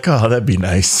just like, oh, that'd be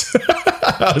nice.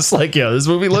 I was like, yo, this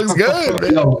movie looks good,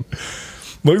 man.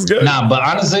 Looks good. Nah, but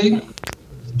honestly,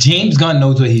 James Gunn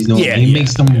knows what he's doing. He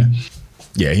makes them.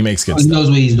 Yeah, he makes good stuff. He knows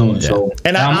what he's doing. Yeah. So,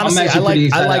 and honestly, I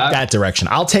like that direction.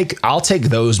 I'll take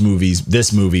those movies.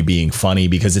 This movie being funny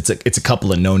because it's a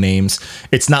couple of no names.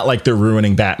 It's not like they're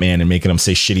ruining Batman and making him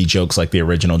say shitty jokes like the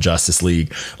original Justice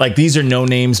League. Like these are no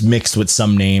names mixed with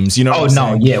some names. You know? With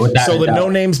the no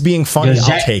names being funny,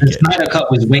 I'll take it. The Snyder Cut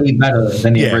was way better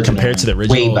than the original. Compared to the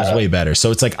original, it was way better.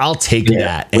 So it's like I'll take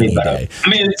that any day. I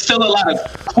mean, it's still a lot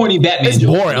of corny Batman. It's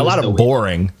boring, a lot of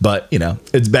boring, but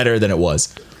it's better than it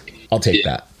was. I'll take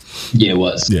that. Yeah, it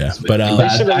was. Yeah, but they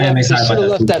should have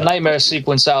left that nightmare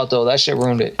sequence out though. That shit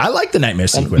ruined it. I like the nightmare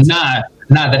sequence. Nah,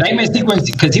 the nightmare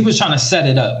sequence because he was trying to set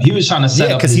it up. He was trying to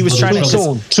set up because he was trying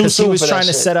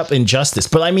to set up Injustice.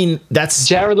 But I mean, that's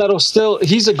Jared Leto.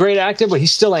 He's a great actor, but he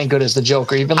still ain't good as the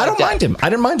Joker. Even I don't mind him. I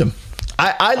didn't mind him.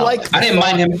 I didn't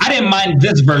mind him. I didn't mind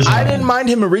this version. I didn't mind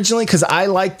him originally because I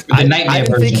liked the Nightmare I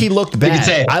didn't version. Think he looked bad.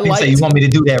 You want me to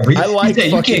do that? I like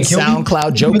fucking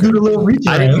SoundCloud Joker.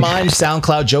 I didn't mind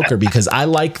SoundCloud Joker because I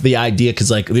like the idea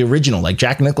because like the original, like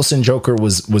Jack Nicholson Joker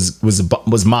was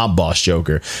mob boss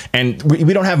Joker, and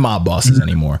we don't have mob bosses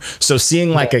anymore. So seeing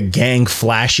like a gang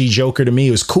flashy Joker to me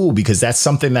was cool because that's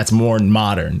something that's more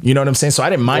modern. You know what I'm saying? So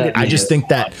I didn't mind it. I just think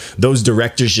that those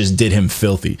directors just did him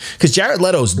filthy because Jared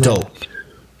Leto's dope.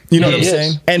 You know what I'm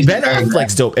saying? And Ben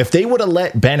Affleck's dope. If they would have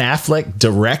let Ben Affleck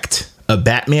direct a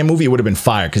Batman movie, it would have been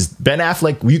fire. Because Ben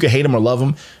Affleck, you could hate him or love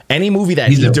him. Any movie that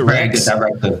he directs,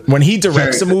 when he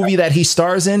directs a movie that he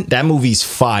stars in, that movie's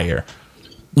fire.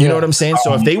 You know what I'm saying?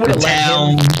 So if they would have let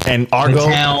him and Argo, if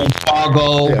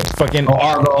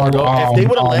they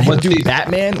would have let him do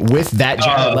Batman with that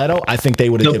Jared Leto, I think they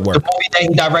would have did work. The movie that he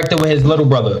directed with his little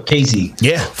brother Casey.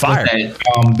 Yeah, fire.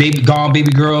 Gone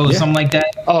Baby Girl or something like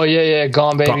that. Oh yeah,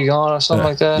 Gone Baby Gone or something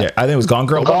like that. Yeah, I think it was Gone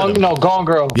Girl. Gone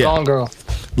Girl. Yeah. Gone Girl.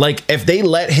 Like if they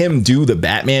let him do the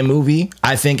Batman movie,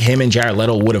 I think him and Jared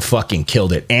Leto would have fucking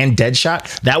killed it. And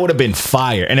Deadshot, that would have been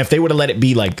fire. And if they would have let it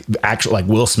be like actual like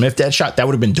Will Smith Deadshot, that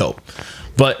would have been dope.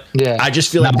 But I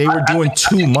just feel like they were doing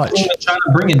too much. They were trying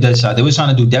to bring in Deadshot. They were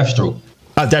trying to do Deathstroke.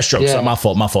 Deathstroke. Yeah. So my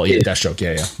fault. Yeah, Deathstroke.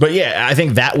 Yeah. But yeah, I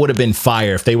think that would have been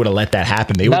fire if they would have let that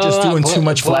happen. They were just doing too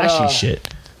much flashy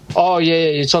shit. Oh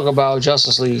yeah, you talk about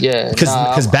Justice League, yeah.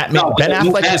 Because Ben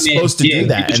Affleck was supposed to do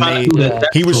that, and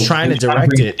he was trying to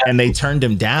direct it, and they turned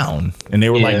him down, and they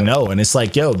were like, no. And it's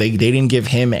like, yo, they didn't give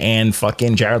him and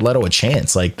fucking Jared Leto a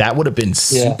chance. Like that would have been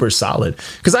super solid.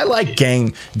 Because I like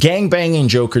gang banging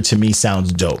Joker. To me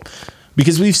sounds dope.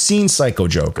 Because we've seen Psycho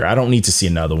Joker. I don't need to see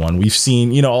another one. We've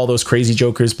seen, all those crazy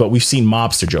Jokers, but we've seen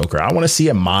Mobster Joker. I want to see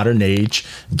a modern age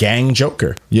gang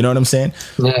Joker. You know what I'm saying?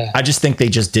 Yeah. I just think they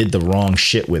just did the wrong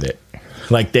shit with it.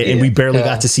 And we barely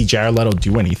got to see Jared Leto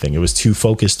do anything. It was too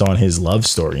focused on his love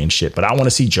story and shit. But I want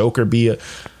to see Joker be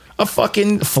a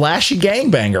fucking flashy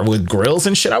gangbanger with grills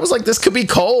and shit. I was like, this could be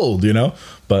cold,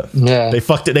 But they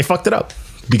fucked it up.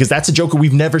 Because that's a Joker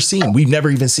we've never seen. We've never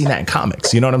even seen that in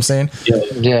comics. You know what I'm saying?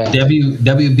 Yeah.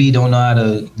 WB don't know how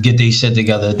to get their shit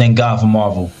together. Thank God for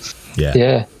Marvel.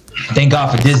 Yeah. Thank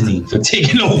God for Disney for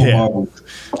taking over Marvel.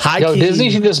 Disney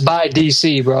should just buy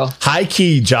DC, bro. High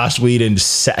key, Josh Whedon,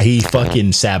 he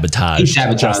fucking sabotaged. He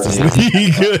sabotaged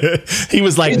it. He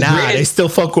was like, they still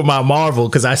fuck with my Marvel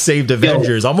because I saved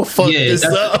Avengers. I'm gonna fuck this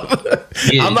up.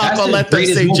 I'm not gonna let them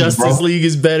say Justice League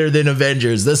is better than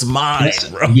Avengers. That's mine,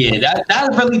 bro. Yeah, I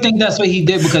really think that's what he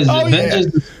did because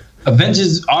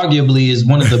Avengers arguably is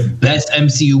one of the best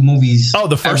MCU movies.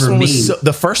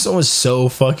 The first one was so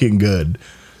fucking good.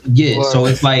 Yeah, so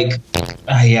it's like,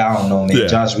 I don't know, man.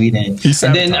 Josh Whedon,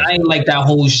 and then I ain't like that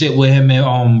whole shit with him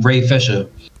and Ray Fisher,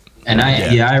 and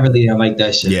I really didn't like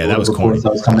that shit. Yeah, that was corny.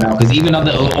 That was coming out because even all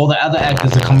the other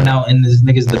actors are coming out in this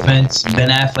nigga's defense. Ben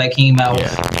Affleck came out,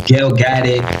 Gail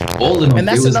Gadot, all of them. And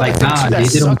that's it was like, they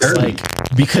did them dirty.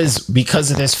 Like, because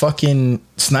of this fucking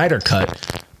Snyder cut.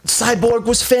 Cyborg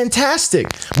was fantastic.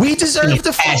 We deserved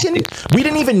the fucking. We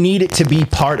didn't even need it to be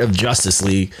part of Justice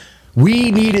League.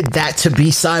 We needed that to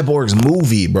be Cyborg's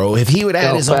movie, bro. If he would have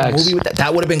had his own movie with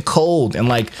that would have been cold. And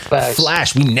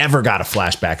Flash, we never got a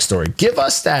flashback story. Give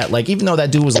us that. Like, even though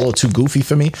that dude was a little too goofy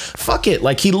for me, fuck it.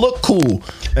 Like, he looked cool.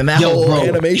 And that whole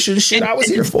animation shit, I was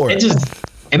here for it.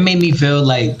 It made me feel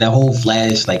like the whole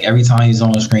Flash, like every time he's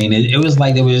on the screen, it was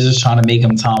like they were just trying to make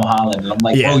him Tom Holland. And I'm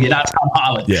like, bro, you're not Tom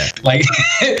Holland. Yeah. But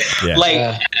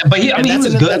he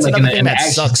was good. Like, in the that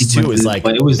sucks too, is like,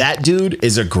 that dude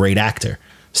is a great actor.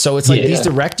 So it's like these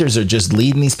directors are just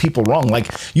leading these people wrong.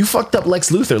 Like, you fucked up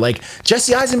Lex Luthor. Like,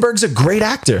 Jesse Eisenberg's a great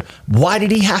actor. Why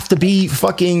did he have to be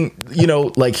fucking,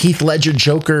 like Heath Ledger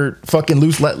Joker fucking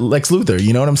Lex Luthor?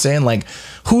 You know what I'm saying? Like,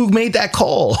 who made that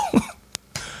call?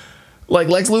 Like,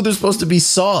 Lex Luthor's supposed to be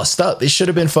sauced up. It should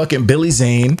have been fucking Billy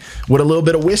Zane with a little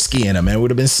bit of whiskey in him, and it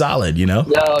would have been solid, Yo,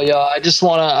 I just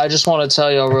wanna tell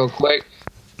y'all real quick.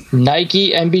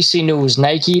 Nike, NBC News,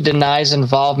 Nike denies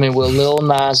involvement with Lil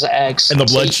Nas X. And the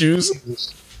blood shoes?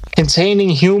 Containing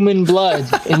human blood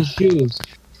in shoes.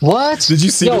 What? Did you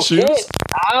see the shoes? Get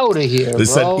out of here, They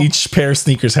said each pair of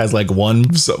sneakers has like 1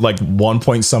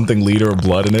 point something liter of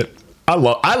blood in it. I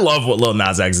love what Lil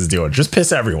Nas X is doing. Just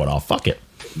piss everyone off. Fuck it.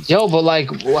 Yo, but like,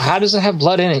 how does it have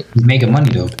blood in it? He's making money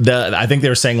though. I think they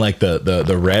were saying like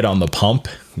the red on the pump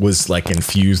was like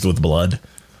infused with blood.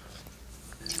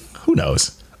 Who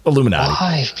knows? Illuminati.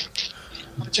 Why?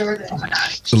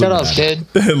 Illuminati. Shut up, kid.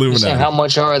 Illuminati. He's saying how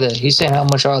much are they? He's saying how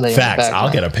much are they? Facts.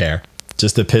 I'll get a pair.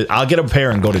 I'll get a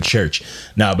pair and go to church.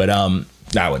 No, but I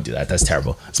wouldn't do that. That's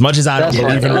terrible. As much as I don't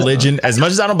believe in religion,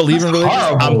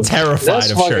 I'm terrified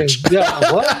of church.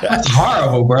 Yeah, what? That's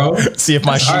horrible, bro. See if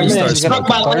my shoes start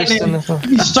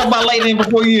smoking. You struck by lightning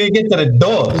before you even get to the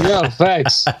door. Yeah,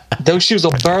 facts. Those shoes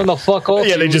will burn the fuck off.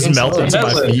 Yeah, they just melt into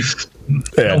my feet.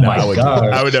 Yeah,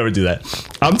 I would never do that.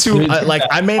 I'm too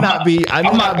I may not be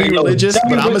religious,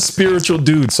 but I'm a spiritual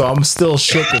dude, so I'm still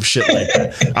shook of shit like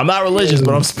that. I'm not religious,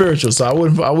 but I'm spiritual, so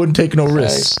I wouldn't take no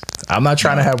risks. I'm not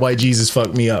trying to have white Jesus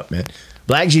fuck me up, man.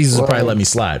 Black Jesus will probably let me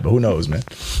slide, but who knows, man.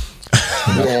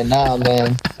 Yeah, nah,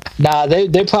 man. Nah,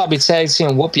 they probably tag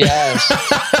team whoop your ass.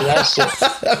 That shit.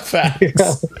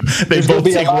 Facts. They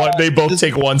both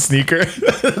take one sneaker.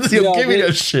 Give me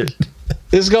that shit.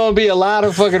 There's gonna be a lot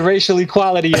of fucking racial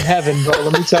equality in heaven, bro.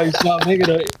 Let me tell you something.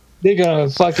 They're gonna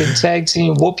fucking tag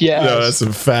team whoop your ass. No, that's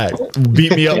a fact.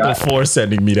 Beat me up before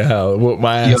sending me to hell. Whoop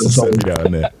my ass and send me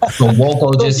down there. So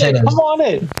Woko just said Come on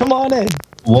in.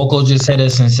 Woko just hit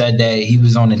us and said that he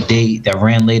was on a date that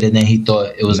ran later than he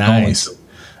thought it was going to.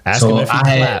 Ask him if he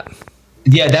clapped.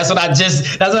 Yeah, that's what I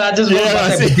just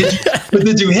but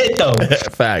did you hit though?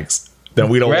 Facts. Then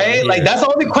we don't right. Like that's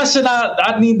the only question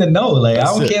I need to know. Like I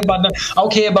don't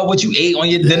care about what you ate on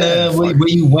your dinner, where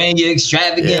you went, your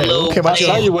extravagant little. I'll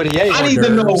tell you what he ate. I need to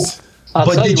know I'll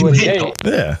But tell did you you what he hit ate.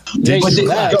 though? Yeah. Yeah, But he's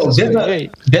mad. That's what he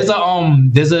ate.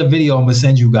 there's a video I'm gonna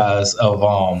send you guys of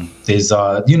there's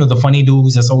you know the funny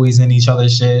dudes that's always in each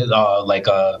other's shit like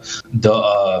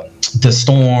the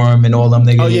Storm and all them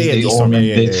niggas. Oh, yeah, They D-Storm. all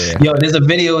Yeah. Yo, there's a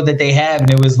video that they have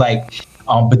and it was like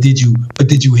but did you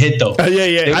hit though?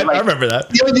 Yeah. I Like, remember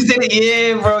that. Yo, you said it,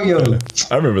 yeah, bro. Yo,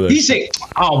 I remember that. he said,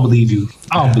 I don't believe you.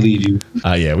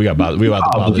 Yeah, we about to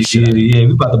bother this shit. Yeah,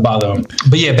 we about to bother him.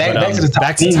 But yeah, back to the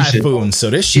Typhoon. shit. So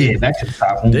this shit, Yeah, back to the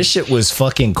Typhoon. this shit was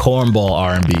fucking cornball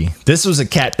R&B. This was a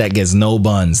cat that gets no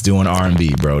buns doing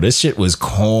R&B, bro. This shit was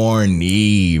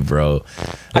corny, bro.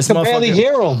 I can barely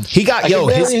hear him. He got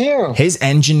his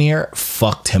engineer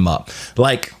fucked him up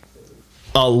like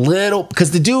a little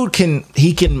because the dude can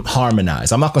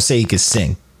harmonize. I'm not gonna say he can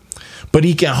sing, but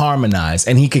he can harmonize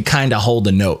and he could kind of hold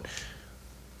a note.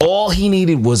 All he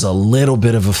needed was a little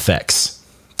bit of effects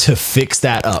to fix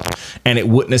that up, and it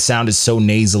wouldn't have sounded so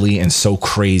nasally and so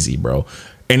crazy, bro.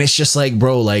 And it's just like,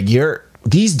 bro, like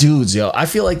these dudes, yo. I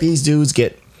feel like these dudes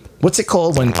get what's it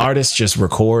called when artists just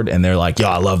record and they're like, yo,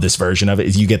 I love this version of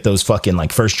it. You get those fucking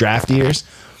like first draft years.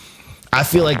 I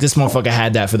feel like this motherfucker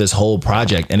had that for this whole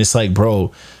project, and it's like,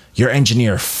 bro, your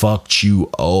engineer fucked you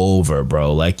over,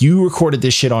 bro. Like you recorded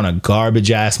this shit on a garbage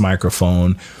ass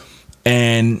microphone,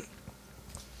 and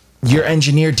your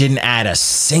engineer didn't add a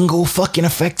single fucking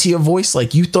effect to your voice.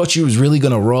 Like you thought you was really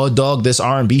gonna raw dog this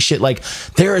R&B shit. Like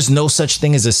there is no such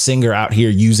thing as a singer out here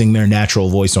using their natural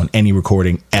voice on any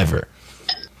recording ever.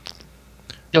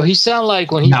 Yo, he sound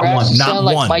like when he raps, he sound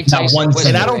like Mike Tyson.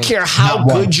 And I don't care how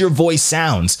good your voice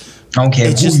sounds. I don't care.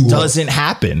 It just doesn't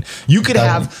happen. You could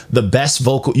have the best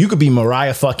vocal. You could be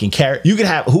Mariah fucking Carey. You could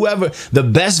have whoever, the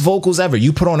best vocals ever.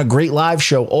 You put on a great live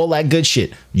show, all that good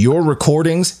shit. Your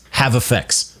recordings have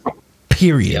effects.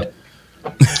 Period. Yep.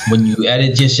 When you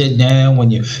edit your shit down,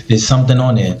 there's something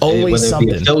on there. Always whether something.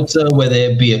 It be a filter, whether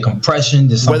it be a compression,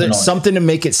 there's something. Whether it's something to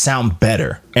make it sound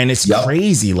better. And it's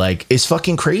crazy. Like, it's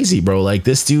fucking crazy, bro. Like,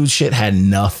 this dude shit had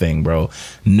nothing, bro.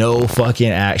 No fucking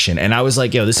action. And I was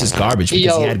like, yo, this is garbage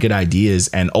because he had good ideas.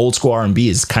 And old school R&B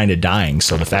is kind of dying.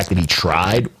 So the fact that he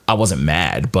tried, I wasn't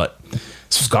mad. But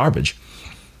this was garbage.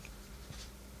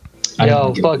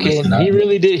 Yo, fucking, he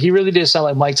really did sound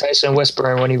like Mike Tyson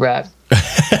whispering when he rapped.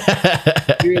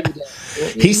 He really did.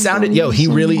 He sounded, yo, he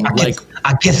really like.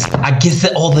 I guess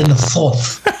it all in the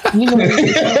sauce. You know,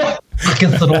 I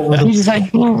guess it all in the He's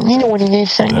like, you know what it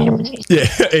is. Yeah,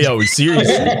 yo,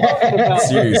 seriously.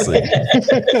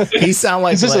 He sound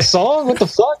like. Is this a song? What the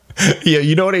fuck? Yeah,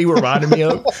 you know what he reminded me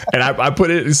of, and I put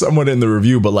it somewhat in the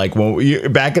review. But like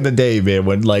back in the day, man,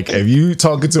 when like if you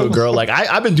talking to a girl, like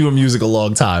I've been doing music a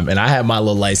long time, and I had my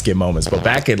little light skin moments. But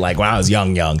back in like when I was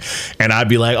young, and I'd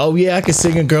be like, oh yeah, I can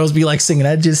sing, and girls be like singing.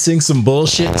 I'd just sing some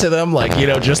bullshit to them, like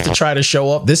just to try to show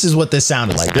up. This is what this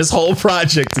sounded like. This whole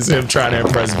project is him trying to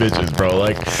impress bitches, bro.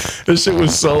 Like this shit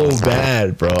was so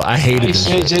bad, bro. I hated it.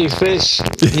 JJ Fish,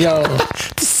 yo,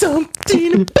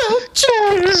 something about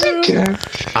you.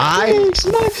 I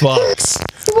fucks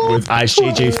with Ice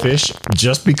JJ Fish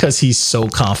just because he's so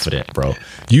confident, bro.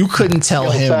 You couldn't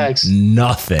tell him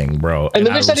nothing, bro. And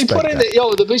the bitch that he put in there,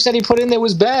 the bitch that he put in there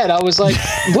was bad. I was like,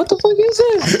 what the fuck is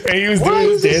this? And he was doing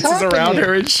his dances around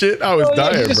her and shit. I was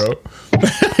dying, bro.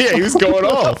 Yeah, he was going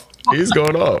off.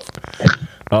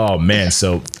 Oh man,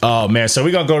 so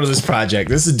we're gonna go to this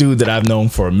project. This is a dude that I've known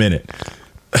for a minute.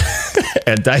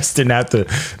 And Dice didn't have to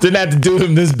do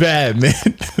him this bad, man.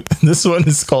 This one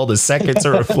is called A Second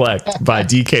to Reflect by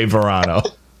DK Verano.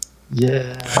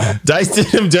 Yeah. Dice did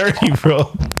him dirty,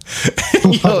 bro.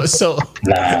 Yo,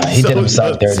 he did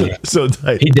himself dirty.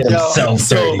 Dice, he did himself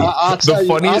dirty. The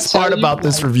funniest part about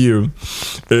this review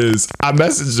is I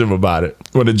messaged him about it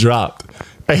when it dropped.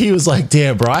 And he was like,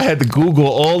 damn, bro, I had to Google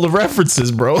all the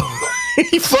references, bro.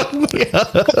 He fucked me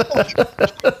up.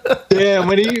 Damn,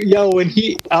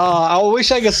 I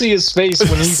wish I could see his face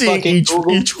when he fucking each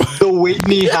the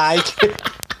Whitney High.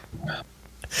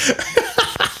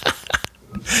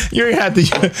 You ain't had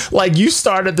to, like, you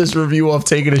started this review off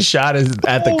taking a shot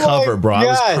at the cover, bro. God. I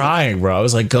was crying, bro. I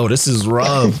was like, go, this is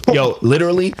rough. Yo,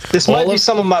 literally. This might be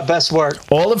some of my best work.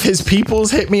 All of his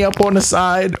peoples hit me up on the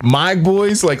side. My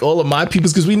boys, like all of my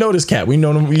peoples, because we know this cat. We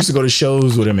know him. We used to go to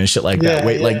shows with him and shit like that.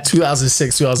 Like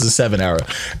 2006, 2007 era.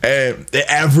 And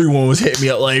everyone was hitting me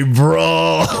up like,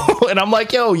 bro. And I'm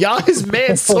like, yo, y'all his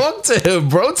man. Talk to him,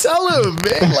 bro. Tell him,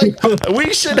 man. Like,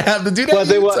 we shouldn't have to do that.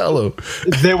 Tell him.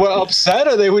 They were upset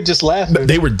or they were just laughing?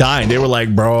 They were dying. They were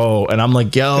like, bro. And I'm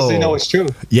like, yo. Because they know it's true.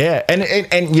 Yeah. And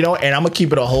and I'm going to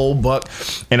keep it a whole buck.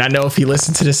 And I know if he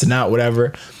listened to this or not,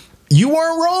 whatever, you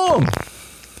weren't wrong.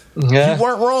 Yeah. You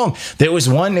weren't wrong. There was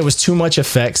too much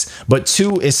effects, but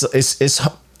two, it's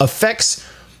effects,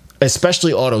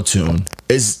 especially auto-tune,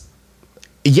 is,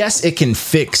 yes, it can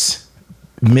fix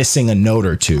missing a note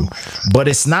or two, but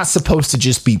it's not supposed to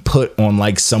just be put on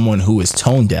like someone who is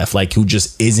tone deaf, like who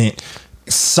just isn't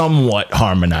somewhat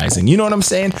harmonizing. You know what I'm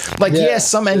saying? Like, yeah,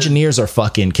 some engineers are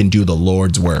fucking can do the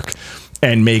Lord's work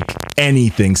and make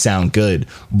anything sound good,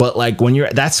 but like when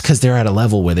that's because they're at a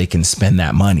level where they can spend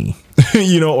that money.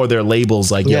 You know, or their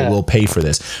labels like, yo, we'll pay for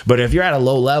this. But if you're at a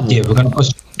low level, we're gonna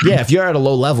push. If you're at a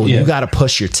low level, you got to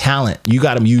push your talent. You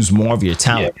got to use more of your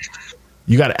talent.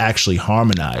 You got to actually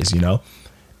harmonize, you know?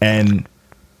 And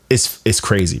it's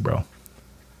crazy, bro.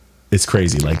 It's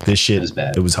crazy. Like this shit,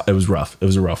 it was rough. It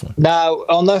was a rough one. Now,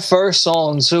 on that first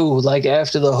song too, like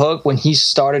after the hook, when he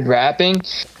started rapping,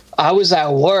 I was at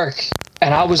work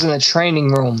and I was in the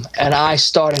training room and I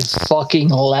started fucking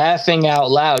laughing out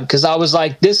loud because I was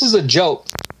like, this is a joke.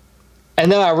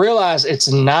 And then I realized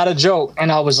it's not a joke.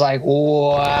 And I was like,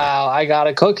 wow, I got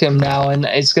to cook him now. And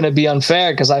it's going to be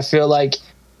unfair because I feel like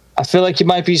he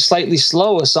might be slightly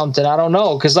slow or something. I don't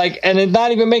know. Because like, and it's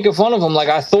not even making fun of him. Like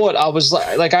I thought I was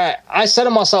like, I said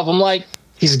to myself, I'm like,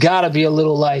 he's got to be a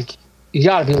little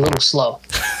slow.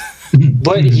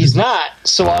 But he's not.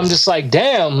 So I'm just like,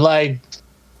 damn, like,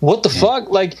 what the fuck?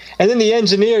 Like, and then the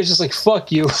engineer is just like,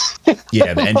 fuck you.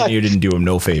 Yeah, the engineer didn't do him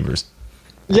no favors.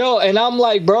 Yo, and I'm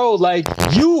like, bro, like,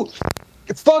 you,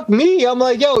 fuck me. I'm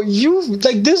like, yo, you,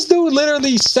 like, this dude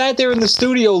literally sat there in the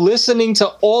studio listening to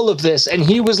all of this, and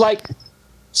he was like,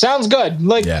 sounds good.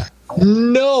 Like,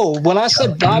 no. When I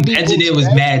said Bobby, engineer was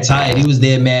mad tired. He was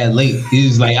there mad late. He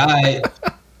was like, all right.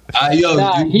 Yo,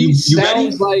 nah, you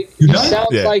sounds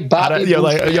ready? Like Bobby.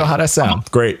 Yo, how'd that sound?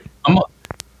 Great.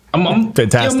 I'm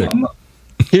fantastic.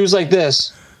 He was like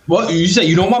this. What you said?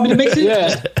 You don't want me to mix it?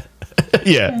 Yeah.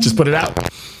 Yeah, just put it out.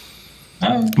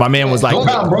 My man was like,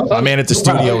 my man at the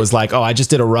studio was like, oh, I just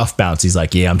did a rough bounce. He's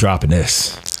like, yeah, I'm dropping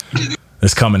this.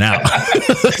 It's coming out.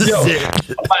 Yo,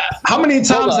 how many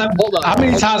times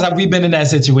have we been in that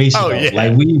situation? Oh, yeah.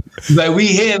 Like we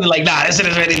hear like, nah, this shit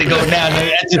is ready to go now.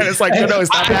 And it's like, no,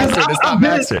 it's not mastered. It's not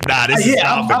mastered. Nah, this is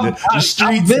stopping. The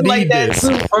streets need like this.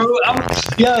 Too, bro.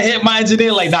 Hit my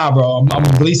engineer like, nah, bro, I'm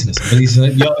releasing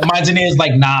this. Yo, my engineer's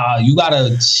like, nah, you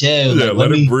gotta chill. Yeah, like,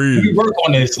 let him breathe. Let me work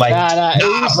on this. Like, nah,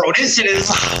 bro, this shit is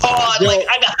hard. Yo, like,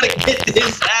 I gotta get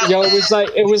this out. Yo,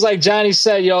 it was like Johnny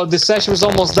said, yo, the session was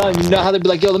almost done. You know how they'd be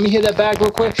like, yo, let me hear that back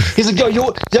real quick. He's like,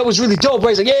 yo, that was really dope, bro.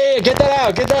 He's like, yeah, get that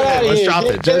out of Let's here. drop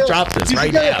it. Just drop this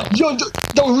right now. Yo, it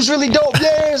was really dope.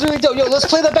 Yeah, it was really dope. Yo, let's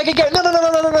play that back again.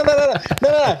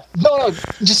 No.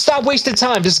 Just stop wasting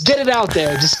time. Just get it out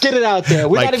there.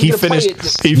 We're like not even gonna play it.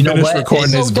 He finished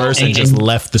recording his verse and just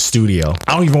left the studio.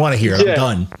 I don't even want to hear it. I'm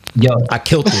done. Yo, I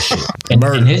killed this shit.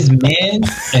 And his man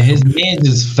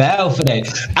just fell for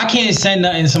that. I can't say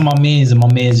nothing to my mans, and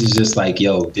my mans is just like,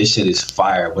 yo, this shit is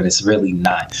fire, but it's really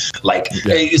not. Like,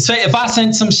 so if I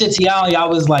sent some shit to y'all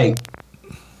was like,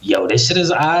 yo, this shit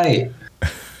is alright.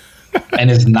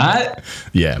 And it's not.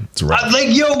 Yeah, it's right. Like,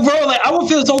 yo, bro, like I would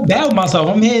feel so bad with myself.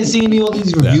 I'm here seeing all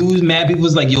these reviews, man. People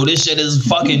was like, yo, this shit is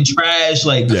fucking trash.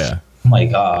 Like, I'm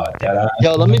like, oh,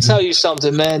 yo, let me tell you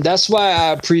something, man. That's why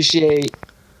I appreciate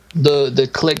the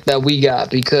click that we got,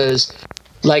 because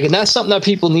like, and that's something that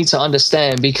people need to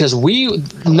understand, because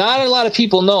not a lot of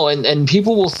people know, and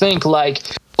people will think like,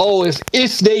 oh,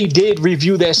 if they did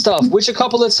review their stuff, which a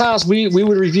couple of times we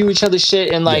would review each other's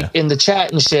shit and like in the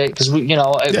chat and shit, because we,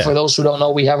 for those who don't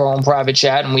know, we have our own private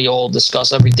chat and we all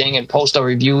discuss everything and post our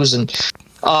reviews, and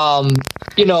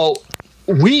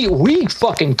we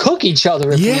fucking cook each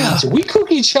other if we need to. We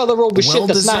cook each other over shit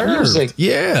that's not music.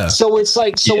 Yeah. So it's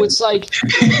like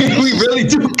we really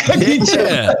do cook each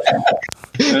other.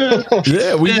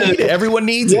 Yeah, we need it. Everyone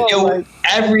needs it. Yo,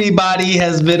 everybody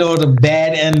has been on the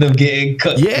bad end of getting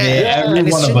cooked. Every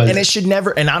one of us. And it should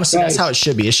never, and honestly, that's how it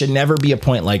should be. It should never be a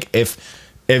point like if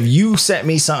you sent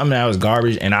me something that was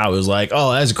garbage and I was like,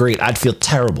 oh, that's great, I'd feel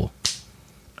terrible.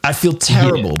 I feel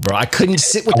terrible, bro. I couldn't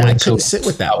sit with that. I couldn't sit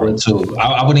with that. I would too.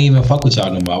 I wouldn't even fuck with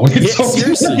y'all no more.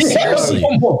 Seriously.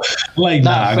 Like,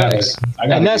 I gotta.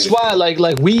 And that's why, like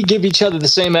we give each other the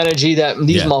same energy that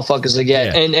these motherfuckers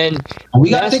get, and we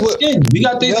got thick skin. We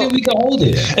got thick skin. We can hold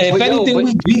it. And if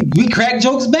anything, we crack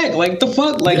jokes back. Like the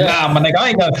fuck, like nah, my nigga, I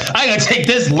ain't gonna take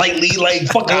this lightly. Like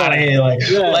fuck out of here. Like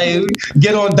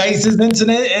get on Dice's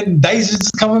internet, and Dice is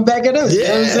just coming back at us. You know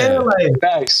what I'm saying? Like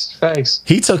facts.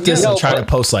 He took this and tried to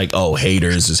post like, oh,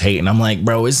 haters is hating. I'm like,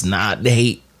 bro, it's not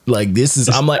hate. Like this is,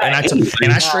 I'm like, and I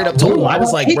straight up told him, I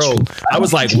was like, bro, I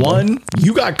was like, one,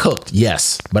 you got cooked,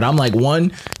 yes, but I'm like,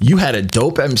 one, you had a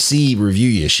dope MC review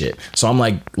your shit, so I'm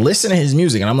like, listen to his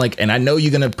music, and I'm like, and I know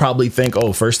you're gonna probably think,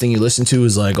 oh, first thing you listen to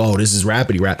is like, oh, this is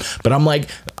rappity rap, but I'm like,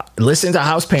 listen to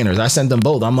House Painters. I sent them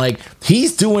both. I'm like,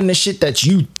 he's doing the shit that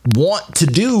you want to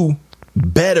do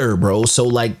better, bro. So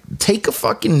like, take a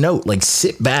fucking note. Like,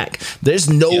 sit back. There's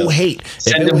no hate.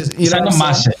 Send them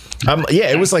my shit.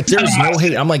 It was like, there's no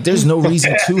hate. I'm like, there's no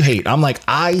reason to hate. I'm like,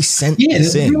 I sent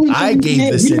this in. Really, I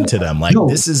gave this in to them. Like,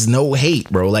 this is no hate,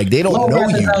 bro. Like, they don't know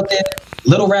you.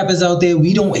 Little rappers out there,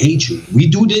 we don't hate you. We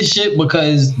do this shit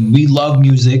because we love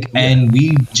music and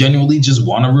we genuinely just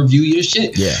want to review your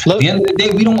shit. Yeah. At the end of the day,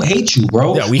 we don't hate you,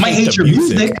 bro. Yeah, we might hate your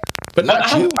music. But not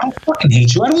I don't fucking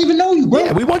hate you. I don't even know you, bro.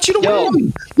 Yeah, we want you to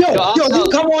win. Yo, you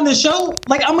come on the show,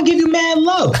 like, I'm gonna give you mad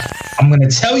love. I'm gonna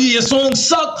tell you your songs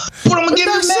suck, but I'm gonna give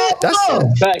you mad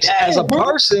love. Facts. As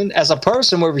a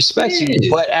person, we respect you,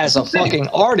 but as a fucking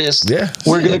artist,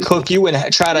 we're gonna cook you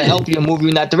and try to help you and move you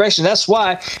in that direction. That's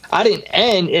why I didn't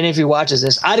end, and if he watches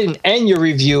this, I didn't end your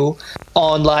review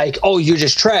on like, oh, you're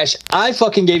just trash. I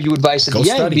fucking gave you advice at the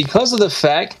end because of the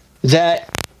fact that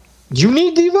you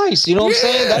need the advice. You know what I'm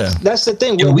saying? That's the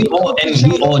thing. Yeah, we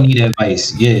all need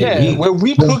advice. Where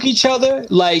we cook each other,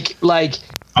 like.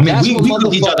 I mean, we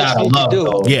cook each other out of love,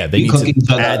 though. Yeah, they cook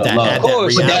each other out of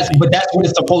love. But that's what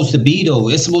it's supposed to be, though.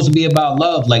 It's supposed to be about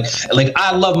love. Like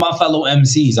I love my fellow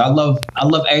MCs. I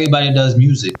love everybody that does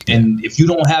music. And if you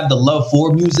don't have the love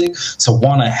for music to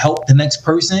want to help the next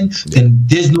person, then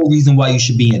there's no reason why you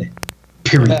should be in it.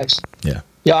 Period. Facts. Yeah.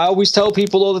 Yeah, I always tell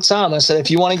people all the time. I said,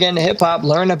 if you want to get into hip hop,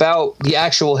 learn about the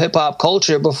actual hip hop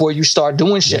culture before you start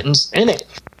doing shit in it.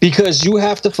 Because you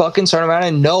have to fucking turn around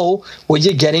and know what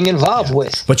you're getting involved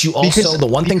with. But you also, the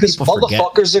one thing people forget,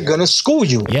 motherfuckers are gonna school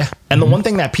you. Yeah, and the one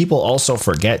thing that people also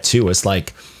forget too is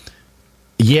like,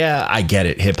 yeah, I get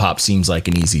it. Hip hop seems like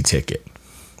an easy ticket,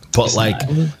 but like,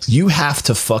 you have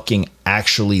to fucking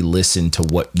actually listen to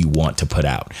what you want to put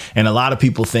out. And a lot of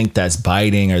people think that's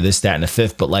biting or this, that, and the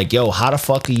fifth. But like, yo, how the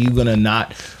fuck are you gonna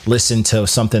not listen to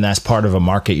something that's part of a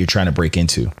market you're trying to break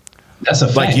into? That's a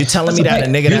fact. Like, you're telling me that a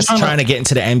nigga that's trying to get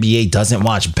into the NBA doesn't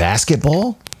watch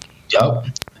basketball? Yup.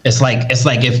 It's like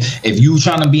if you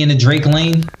trying to be in the Drake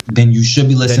lane, then you should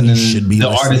be listening to the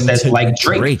artists that's like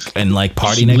Drake and like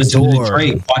Party Next Door.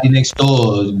 Drake, Party Next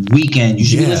Door, Weekend. You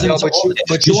should be listening to all that.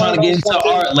 But you're trying to get into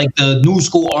art, like the new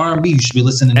school R&B. You should be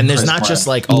listening. And there's not just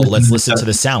like, oh, let's listen to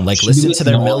the sound. Like, listen to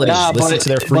their melodies, listen to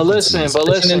their frequencies. But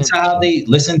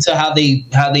listen to how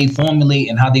they formulate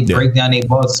and how they break down their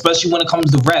bars, especially when it comes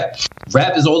to rap.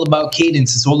 Rap is all about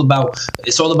cadence. It's all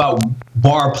about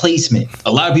bar placement.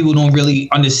 A lot of people don't really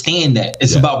understand that.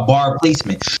 It's about bar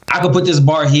placement. I could put this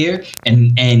bar here,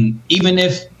 and even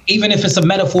if it's a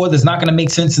metaphor that's not going to make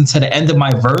sense until the end of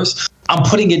my verse, I'm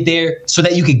putting it there so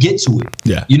that you could get to it.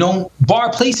 Yeah. You know,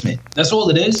 bar placement. That's all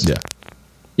it is. Yeah.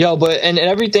 Yo, but and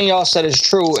everything y'all said is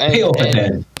true.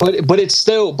 But it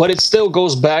still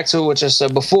goes back to what I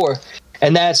said before,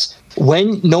 and that's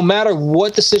when no matter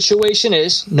what the situation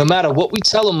is, no matter what we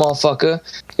tell a motherfucker,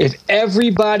 if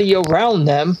everybody around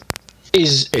them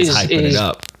is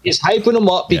hyping them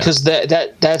up because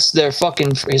that's their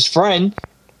fucking his friend,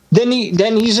 then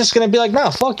he's just gonna be like, nah,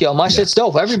 fuck y'all, my shit's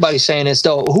dope. Everybody's saying it's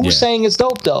dope. Who's saying it's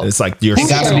dope though? It's like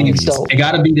it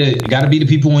gotta be the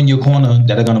people in your corner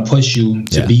that are gonna push you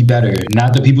to be better,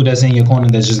 not the people that's in your corner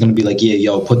that's just gonna be like, yeah,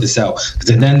 yo, put this out.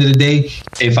 Because at the end of the day,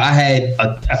 if I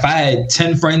had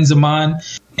 10 friends of mine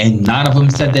and 9 of them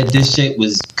said that this shit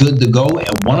was good to go,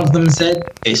 and 1 of them said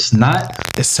it's not,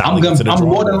 I'm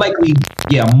more than likely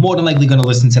gonna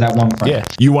listen to that one friend. Yeah,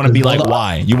 you want to be like,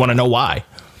 why? You want to know why?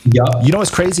 Yeah. You know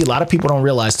what's crazy? A lot of people don't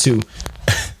realize too,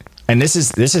 and this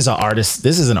is an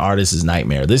artist's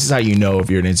nightmare. This is how you know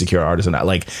if you're an insecure artist or not.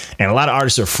 Like, and a lot of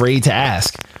artists are afraid to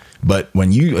ask. But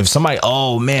if somebody,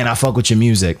 oh man, I fuck with your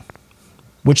music,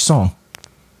 which song?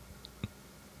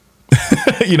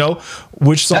 You know,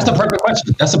 which song? That's the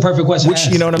perfect question. Which,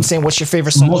 you know what I'm saying? What's your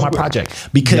favorite song on my project?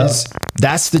 Because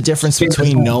that's the difference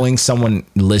between knowing someone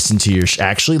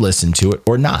actually listen to it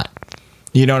or not.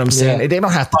 You know what I'm saying? They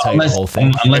don't have to tell you the whole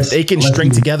thing. If they can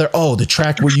string together, the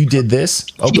track where you did this,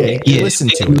 okay, listen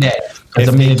to it. Because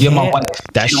I mean, my wife,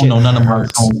 she don't know none of her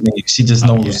songs. She just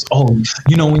knows,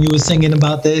 you know, when you were singing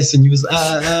about this and you was,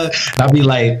 and I'd be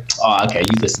like, oh, okay,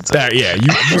 you listen to that. Yeah,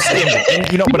 you sing it. And,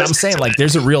 you know, but I'm saying, like,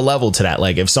 there's a real level to that.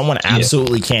 Like, if someone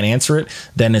absolutely can't answer it,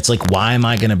 then it's like, why am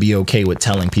I going to be okay with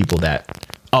telling people that,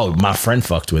 oh, my friend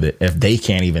fucked with it, if they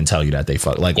can't even tell you that they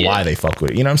fuck, like why they fuck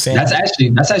with it? You know what I'm saying?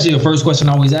 That's actually the first question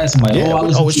I always ask somebody. I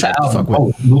listen to the album.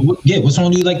 What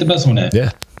song do you like the best one at?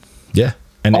 Yeah.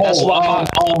 And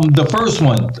the first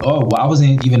one. Oh, well, I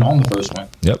wasn't even on the first one.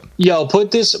 Yep. Yo, put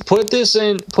this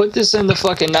in the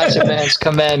fucking Not Your Man's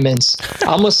commandments.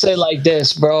 I'm gonna say like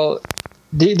this, bro.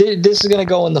 This is gonna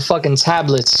go in the fucking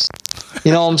tablets.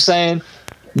 You know what I'm saying?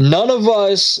 None of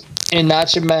us and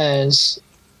not your mans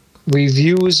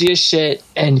reviews your shit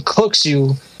and cooks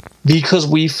you because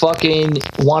we fucking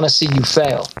want to see you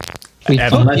fail. We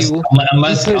cook you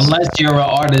unless you're an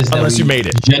artist unless you made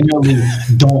it genuinely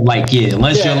don't like it.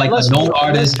 Unless you're like a known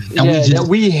artist and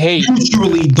we hate.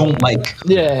 Usually don't like.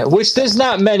 Yeah, which there's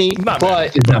not many,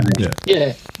 but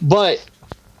yeah, but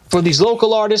for these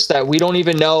local artists that we don't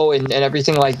even know and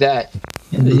everything like that,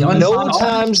 no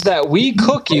times that we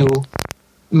cook you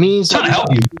means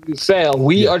that you fail.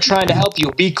 We are trying to help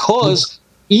you because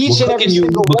each and every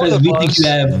single one of us,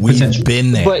 we've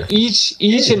been there. But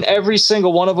each and every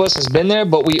single one of us has been there.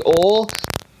 But we all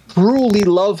truly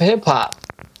love hip hop.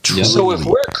 So if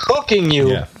we're cooking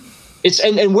you, it's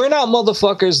and we're not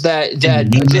motherfuckers that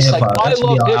just like I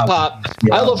love hip hop.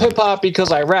 I love hip hop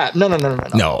because I rap. No.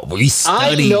 No, we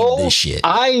studied this shit.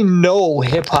 I know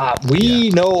hip hop. We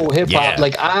know hip hop.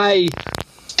 Like I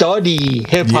study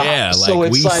hip hop. Yeah, like so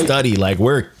it's we study. Like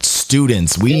we're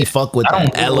students. We fuck with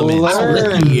the elements.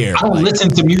 I don't listen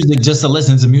to music just to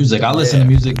listen to music. I listen to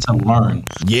music to learn.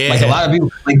 Yeah. Like a lot of people,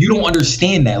 like you don't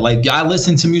understand that. Like I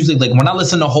listen to music. Like when I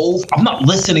listen to Hov, I'm not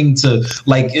listening to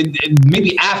like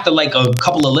maybe after like a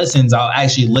couple of listens, I'll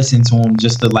actually listen to him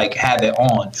just to like have it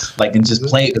on, like and just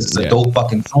play it because it's a dope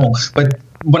fucking song. But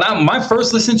when my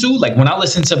first listen to, like when I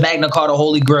listened to Magna Carta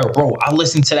Holy Grail, bro, I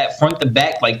listened to that front to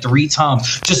back like 3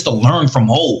 times just to learn from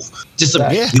Hov. Just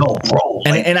to yo, bro.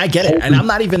 Like, and I get it. And I'm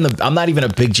not even a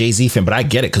big Jay-Z fan, but I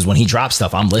get it because when he drops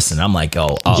stuff, I'm listening. I'm like,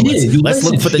 let's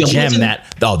look for the gem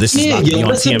this is about to be on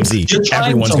TMZ.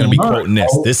 Everyone's gonna be quoting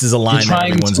this. Bro. This is a line that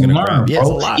everyone's gonna grab. Yeah, it's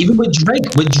a lot. Even with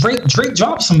Drake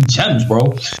dropped some gems,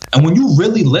 bro. And when you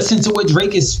really listen to what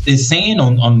Drake is saying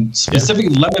on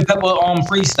specific Lemon Pepper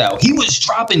freestyle, he was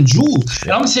dropping jewels.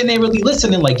 And I'm sitting there really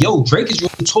listening, like, yo, Drake is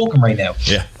really talking right now.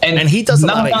 Yeah. And he does a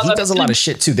lot of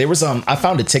shit too. There was I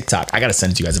found a TikTok. I gotta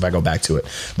send it to you guys if I go back to it.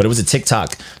 But it was a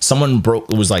TikTok. Someone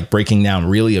was like breaking down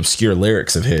really obscure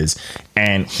lyrics of his,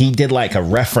 and he did like a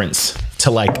reference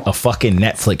to like a fucking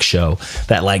Netflix show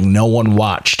that like no one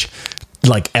watched,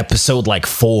 like episode like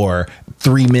 4,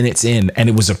 3 minutes in, and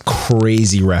it was a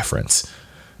crazy reference.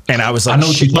 And I was like, I know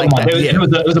what you're talking about.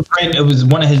 It was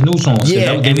one of his new songs.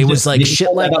 Yeah, and it was like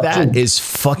shit like that is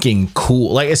fucking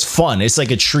cool. Like it's fun. It's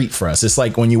like a treat for us. It's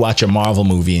like when you watch a Marvel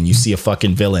movie and you see a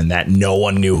fucking villain that no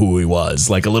one knew who he was,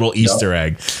 like a little Easter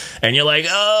egg, and you're like,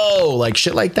 oh, like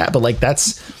shit like that. But like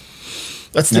that's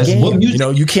the game. You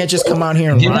know, you can't just come out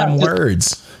here and rhyme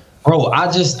words. Bro, I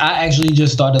actually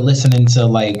just started listening to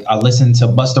I listened to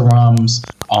Busta Rhymes'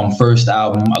 first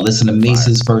album. I listened to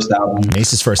Mace's first album.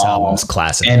 Mace's first album is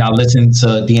classic. And I listened to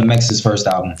DMX's first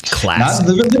album. Classic.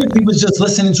 Now, I literally was just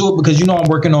listening to it because I'm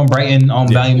working on Brighton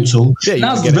Volume 2.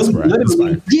 Yeah,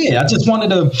 I just wanted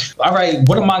to, all right,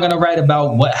 what am I gonna write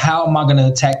about? How am I gonna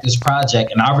attack this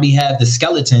project? And I already have the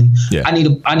skeleton. Yeah.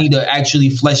 I need to actually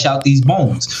flesh out these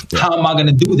bones. Yeah. How am I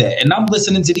gonna do that? And I'm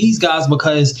listening to these guys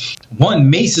because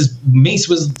Mace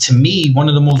was to me one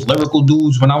of the most lyrical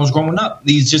dudes when I was growing up.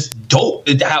 He's just dope.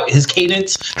 How his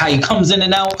cadence, how he comes in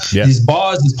and out, his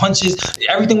bars, his punches,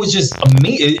 everything was just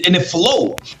amazing, and it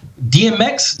flowed.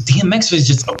 DMX was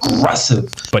just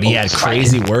aggressive, but he had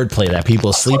crazy wordplay that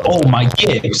people sleep. Oh my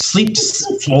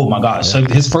gosh! So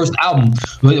his first album,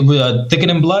 Thicker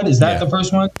Than Blood, is that the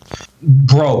first one,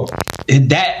 bro?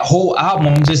 That whole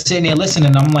album, I'm just sitting there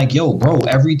listening. I'm like, yo, bro,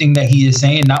 everything that he is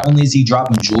saying, not only is he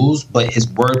dropping jewels, but his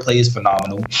wordplay is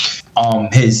phenomenal.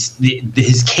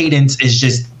 His cadence is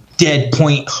just dead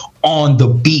point on the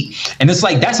beat, and it's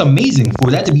like that's amazing for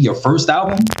that to be your first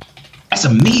album. That's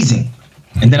amazing.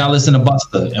 And then I listen to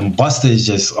Busta, and Busta is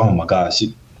just, oh my gosh,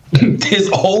 his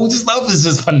old stuff is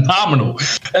just phenomenal.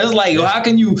 It's like, how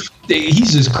can you?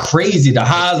 He's just crazy. The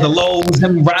highs, the lows,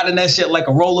 him riding that shit like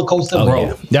a roller coaster, bro.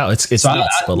 Yeah. No, it's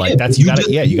nuts, but like that's you gotta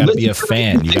be a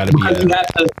fan. You gotta be.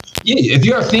 If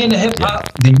you're a fan of hip hop,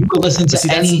 then you can listen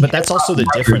to any. But that's also the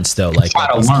difference, though. Like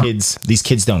these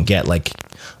kids don't get like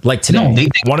today.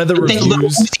 One of the reviews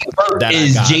that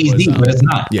is Jay-Z, but it's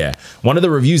not. Yeah, one of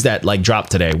the reviews that like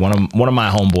dropped today. One of my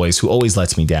homeboys who always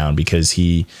lets me down because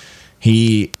he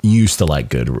used to like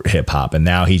good hip hop and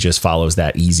now he just follows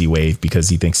that easy wave because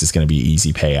he thinks it's going to be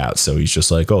easy payout. So he's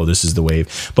just like, oh, this is the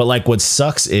wave. But like what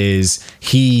sucks is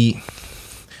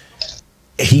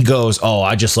he goes, oh,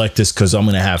 I just like this because I'm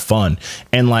gonna have fun.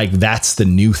 And like that's the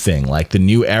new thing. Like the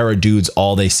new era dudes,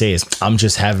 all they say is, I'm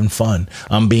just having fun.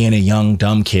 I'm being a young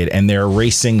dumb kid, and they're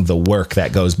erasing the work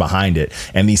that goes behind it.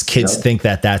 And these kids think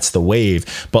that that's the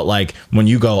wave. But like when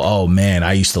you go, oh man,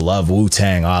 I used to love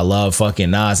Wu-Tang, I love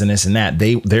fucking Nas and this and that,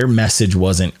 their message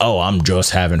wasn't, oh, I'm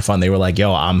just having fun. They were like,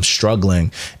 yo, I'm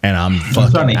struggling and I'm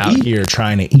fucking out here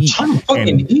trying to eat.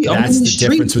 And that's the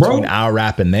difference between our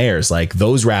rap and theirs. Like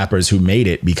those rappers who made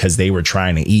it because they were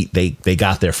trying to eat, they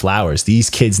got their flowers. These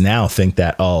kids now think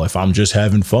that, oh, if I'm just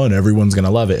having fun, everyone's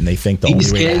gonna love it, and they think the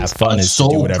only way to have fun is to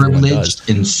do what everyone does.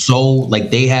 And so like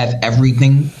they have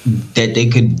everything that they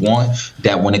could want,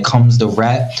 that when it comes to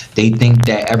rap, they think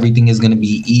that everything is gonna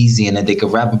be easy and that they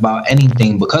could rap about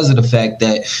anything because of the fact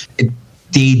that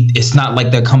it's not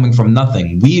like they're coming from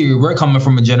nothing. We're coming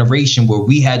from a generation where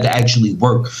we had to actually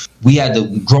work. We had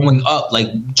to, growing up, like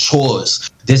chores,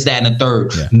 this, that, and the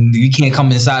third. Yeah. You can't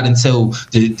come inside until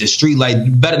the street light.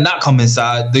 You better not come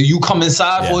inside. You come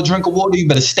inside for a drink of water, you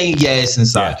better stay your ass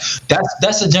inside. Yeah.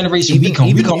 That's a generation even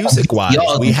music wise.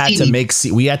 We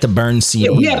had to burn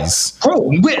CDs.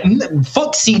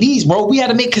 Fuck CDs, bro. We had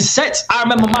to make cassettes. I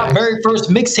remember my very first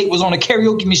mixtape was on a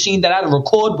karaoke machine that I had to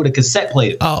record with a cassette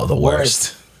player. Oh, the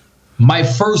worst. My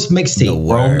first mixtape,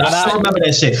 bro. I still remember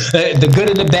that shit. The Good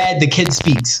and the Bad, The Kid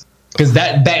Speaks. Because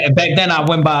that back then I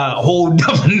went by a whole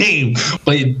other name,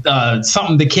 but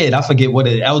something the Kid, I forget what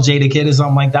it, LJ the Kid or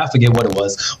something like that. I forget what it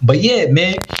was. But yeah,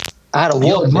 man. I had a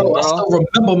Walkman, bro. I still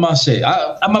remember my shit.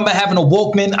 I remember having a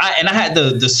Walkman, and I had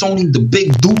the Sony, the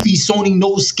big doofy Sony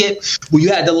no skip, where you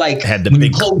had to like had the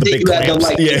big clamps.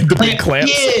 The big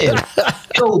clamps. Yeah,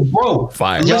 yo, bro.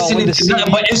 Fire. Listening to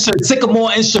nothing but Sycamore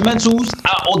instrumentals.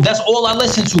 That's all I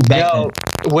listened to back then.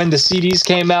 When the CDs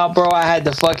came out, bro, I had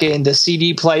the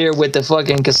CD player with the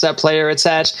fucking cassette player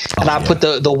attached, and I put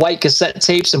the white cassette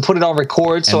tapes and put it on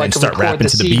record so I could record the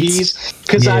CDs.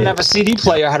 Because I didn't have a CD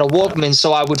player, I had a Walkman,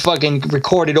 so I would fucking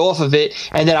record it off of it,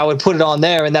 and then I would put it on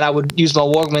there, and then I would use my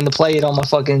Walkman to play it on my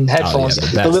fucking headphones.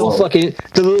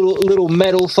 The little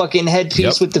metal fucking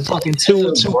headpiece with the fucking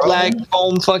two black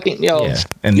foam fucking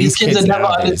And these kids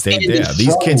nowadays,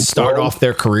 these kids start off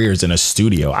their careers in a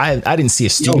studio. I didn't see a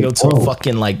studio till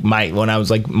fucking when I was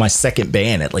like my second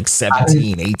band at like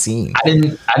 17, 18.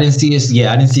 I didn't see a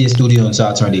studio until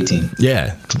I turned 18.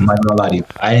 Yeah, I'm not gonna lie to you.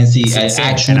 I didn't see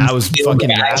and I was fucking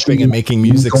rapping and making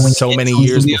music so many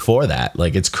years before that.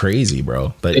 Like it's crazy,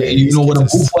 bro. But you know what a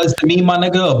booth was to me, my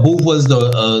nigga? A booth was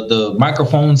the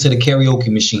microphone to the karaoke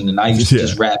machine, and I used to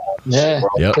just rap. Yeah,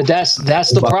 but that's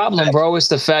the problem, bro. It's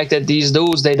the fact that these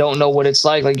dudes, they don't know what it's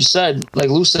like you said, like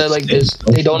Lou said, like this,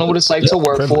 they don't know what it's like to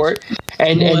work for it,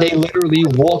 and they literally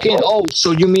walk in. Oh,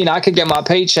 so you mean I could get my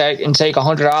paycheck and take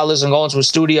 $100 and go into a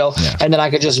studio, and then I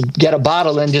could just get a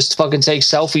bottle and just fucking take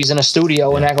selfies in a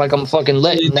studio and act like I'm fucking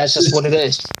lit, and that's just what it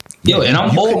is. Yo,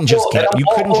 and you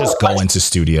couldn't just go into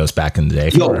studios back in the day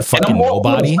for a fucking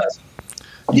nobody.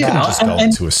 You couldn't just go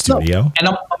into a studio. And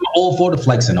I'm all for the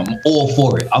flexing. I'm all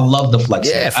for it. I love the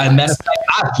flexing. Matter of fact,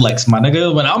 I flex, my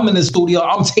nigga. When I'm in the studio,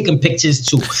 I'm taking pictures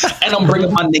too. And I'm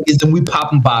bringing my niggas and we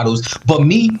popping bottles. But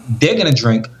me, they're going to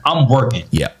drink. I'm working.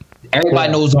 Yeah.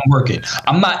 Everybody knows I'm working.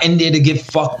 I'm not in there to get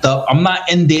fucked up. I'm not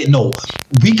in there. No.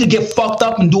 We could get fucked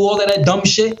up and do all of that dumb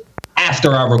shit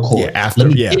after I record.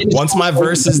 Once my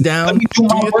verse is down, let me do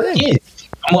my work in.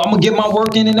 I'm gonna get my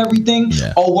work in and everything.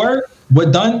 Yeah. Oh, word,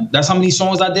 we're done. That's how many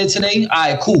songs I did today. All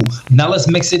right, cool. Now let's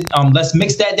mix it. Let's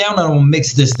mix that down, and I'm gonna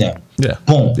mix this down. Yeah.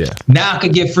 Boom. Yeah. Now I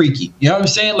could get freaky. You know what I'm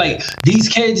saying? Like these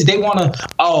kids, they wanna.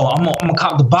 Oh, I'm gonna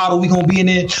cop the bottle. We gonna be in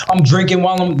it. I'm drinking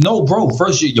while I'm. No, bro.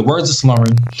 First, your words are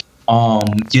slurring.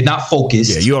 You're not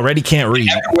focused. Yeah, you already can't read.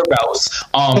 Everywhere else.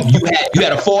 You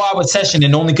had a 4-hour session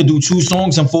and only could do 2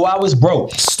 songs in 4 hours, bro.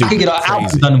 Stupid. I could get an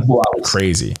album done in 4 hours.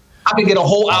 Crazy. I could get a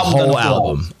whole album done in 4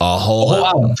 hours. A whole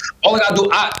album. All I gotta do,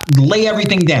 I lay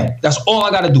everything down. That's all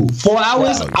I gotta do. 4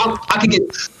 hours, I could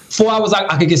get 4 hours.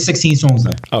 I could get 16 songs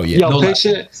done. Oh yeah.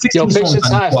 Picture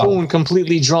Typhoon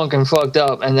completely drunk and fucked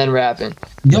up, and then rapping.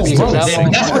 Yo, bro, that's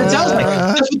what it sounds like.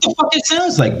 That's what the fuck it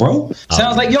sounds like, bro.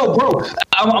 Sounds like, yo, bro,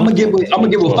 I'm gonna get with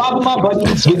 5 of my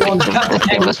buddies. We're going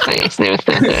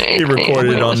He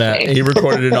recorded it on that. He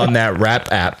recorded it on that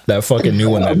rap app, that fucking new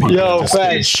one that people just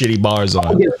shitty bars on.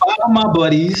 I'm gonna get 5 of my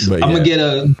buddies. I'm gonna get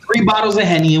 3 bottles of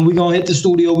Henny, and we're gonna hit the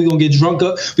studio. We're gonna get drunk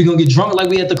up. We're gonna get drunk like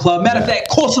we at the club. Matter of fact,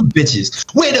 call some bitches.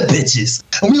 Where the bitches?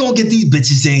 And we gonna get these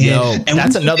bitches in here. And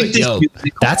that's another.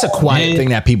 That's a quiet thing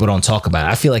that people don't talk about.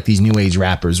 I feel like these new age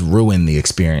rappers ruin the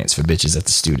experience for bitches at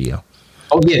the studio.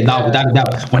 Oh yeah, no, without a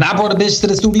doubt. When I brought a bitch to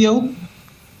the studio,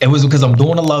 It was because I'm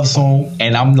doing a love song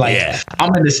and I'm like,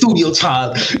 I'm in the studio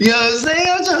time. You know what I'm saying?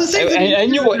 I'm trying to say,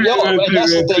 and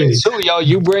that's the thing too, yo.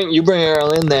 You bring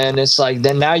Earl in there, and it's like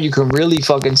then now you can really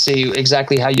fucking see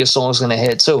exactly how your song's gonna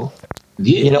hit too.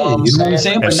 Yeah, you know what I'm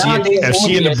saying? If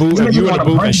she in the booth, if you in the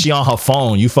booth and she on her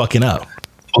phone, you fucking up.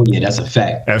 Oh yeah, that's a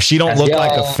fact. If she don't look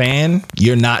like a fan,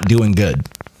 you're not doing good.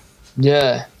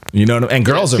 Yeah. You know what I mean? And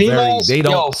girls are females, they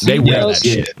wear that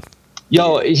shit.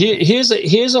 Yo, here's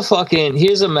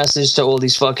a message to all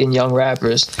these fucking young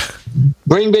rappers.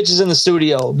 Bring bitches in the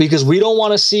studio because we don't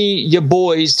want to see your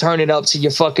boys turn it up to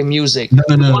your fucking music. No.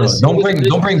 Don't bring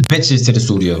bitches to the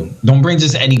studio. Don't bring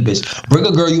just any bitch. Bring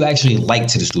a girl you actually like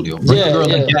to the studio. Bring a girl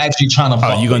like you're actually trying to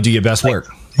fuck. Oh, you gonna do your best work.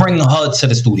 Bring her to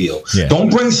the studio. Yeah. Don't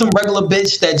bring some regular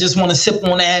bitch that just want to sip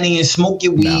on Annie and smoke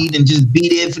your weed and just be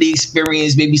there for the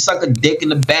experience. Maybe suck a dick in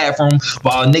the bathroom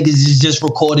while niggas is just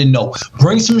recording. No.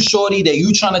 Bring some shorty that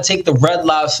you trying to take the Red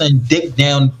Lobster and dick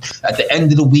down at the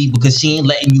end of the week because she ain't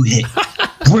letting you hit.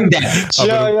 Bring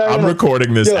that. I'm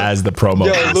recording this as the promo.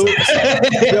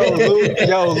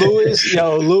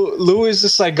 Louis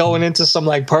just like going into some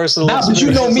like personal. Nah, but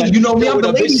you know me. I'm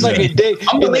the ladies.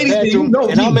 I'm the ladies. And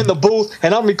I'm in the booth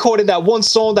and I'm recording that one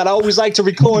song that I always like to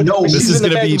record. No, this is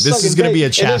gonna be a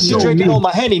chapter. And she's drinking on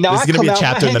my Henny. Now this is gonna be a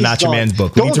chapter in the Not Your Man's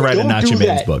book. We need to write a Not Your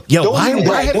Man's book. Yo, why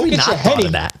have we not thought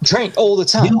of that? Drink all the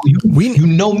time. You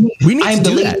know me. We need to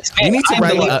do that. We need to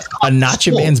write a Not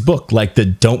Your Man's book, like the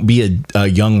Don't Be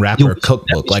a Young Rapper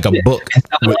cookbook, like a book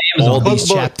with all these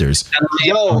chapters.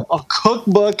 Yo, a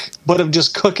cookbook, but of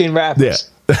just cooking rappers.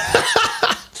 Yeah.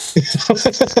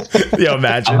 Yo,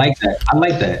 imagine. I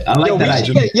like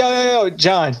that. Yo,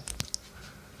 John.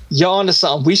 You're onto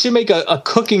something. We should make a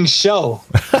cooking show.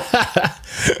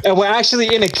 And we're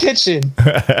actually in a kitchen.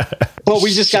 But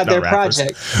we just got their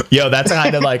project. Yo, that's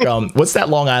kind of like what's that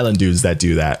Long Island dudes that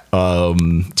do that?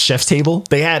 Chef's Table?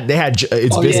 They had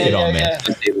It's Biscuit on there.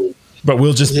 But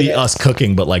we'll just be us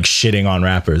cooking, but like shitting on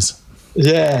rappers.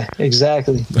 Yeah,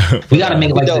 exactly. We gotta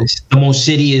make like the most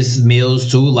shittiest meals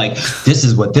too. Like this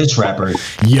is what this rapper.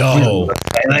 Yo,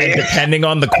 like, depending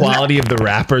on the quality of the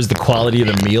rappers, the quality of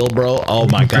the meal, bro. Oh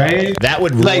my god, that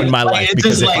would ruin my life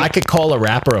because if I could call a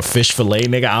rapper a fish fillet,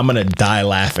 nigga, I'm gonna die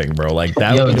laughing, bro. Like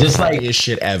that would be the funniest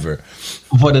shit ever.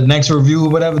 For the next review or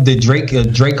whatever, the Draco,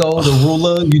 the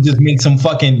ruler, you just make some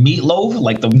fucking meatloaf,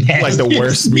 like the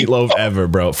worst meatloaf ever,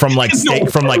 bro. From like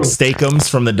Steakums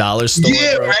from the dollar store.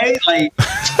 Yeah, bro. right. Like,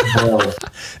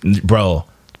 bro,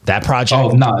 that project. Oh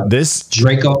no, this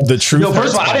Draco. The truth. Yo,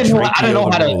 first of all, I didn't know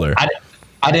how to.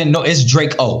 I didn't know it's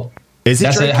Draco. Is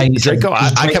it Draco? How you Draco?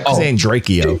 I kept saying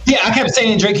Drakeo. Yeah, I kept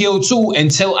saying Drakeo too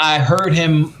until I heard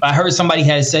him. I heard somebody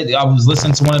had said I was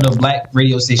listening to one of the black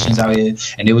radio stations out here,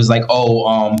 and it was like,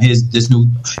 his new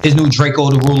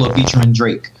Draco the Ruler featuring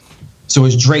Drake. So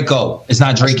it's Draco. It's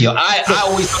not Drakeo. I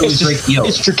always thought it was Drakeo.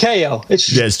 It's Drakeo. It's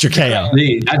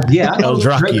Drakeo. Yeah, I know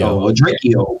Drakeo.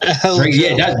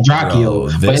 Yeah, that's Drakeo.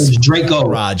 But it's Draco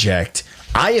project.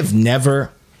 I have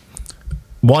never.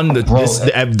 Because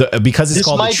it's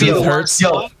called The Truth Hurts.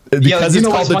 Because it's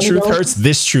called The Truth Hurts,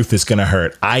 this truth is gonna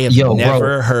hurt. I have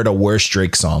never heard a worse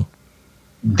Drake song.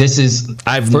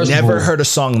 I've never heard a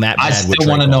song that bad.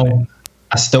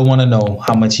 I still want to know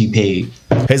how much he paid.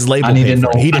 His label. I need to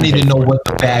know what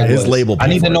the bag was. His label. I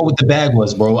need to know what the bag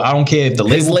was, bro. I don't care if the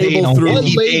label paid.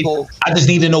 I just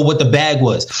need to know what the bag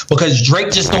was because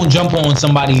Drake just don't jump on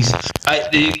somebody's.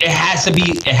 It had to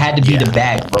be the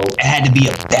bag, bro. It had to be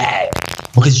a bag.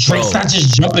 Because Drake's not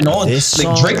just jumping on.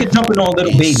 Like Drake is jumping on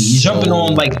Little Baby. He's jumping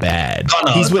on like bad.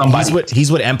 He's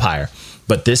with Empire.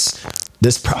 But this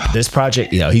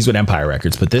project, he's with Empire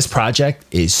Records. But this project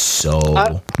is so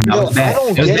bad.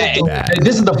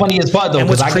 This is the funniest part though,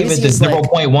 because I gave it the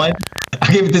 0.1.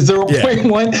 I gave it the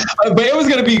 0.1, but it was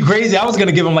gonna be crazy. I was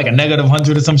gonna give him like a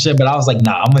 -100 or some shit, but I was like,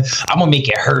 nah, I'm gonna make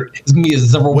it hurt. It's gonna be a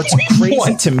 0.1. What's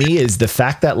crazy to me is the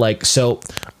fact that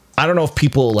I don't know if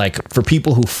people for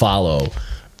people who follow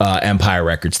Empire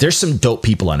Records, there's some dope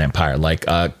people on Empire,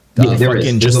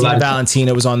 fucking Justine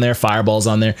Valentina was on there, Fireball's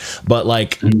on there, but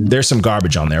there's some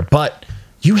garbage on there. But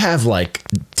you have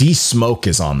D Smoke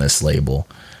is on this label.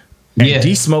 And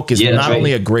D Smoke is not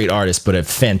only a great artist, but a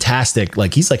fantastic,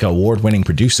 he's like an award-winning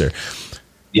producer.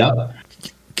 Yep.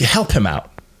 Help him out.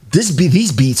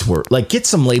 These beats were get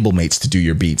some label mates to do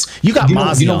your beats. You got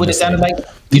Mozzie. You know what it sounded like?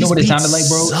 You know what it sounded like,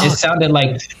 bro? Suck. It sounded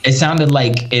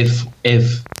like if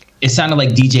it sounded like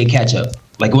DJ Ketchup.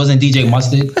 Like it wasn't DJ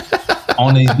Mustard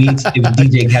on these beats. It was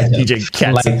DJ Ketchup. DJ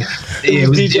Ketchup. It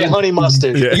was DJ Honey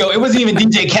Mustard. Yeah. Yo, it wasn't even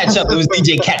DJ Ketchup. It was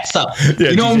DJ Ketchup.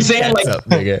 You know what I'm saying?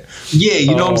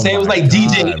 You know what I'm saying? It was like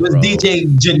DJ. It was DJ.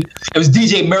 It was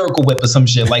DJ Miracle Whip or some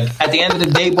shit. At the end of the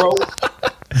day, bro.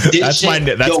 That's my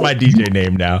DJ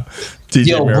name now.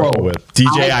 DJ Miracle Whip.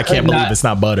 DJ, I can't believe it's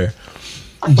not butter.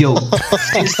 Yo,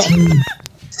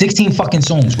 16 fucking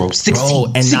songs, bro. 16.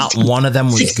 Bro, and 16, not one of them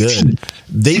was 16, good.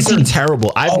 These 16. are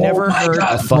terrible. I've never heard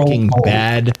a fucking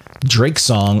bad Drake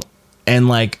song, and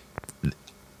like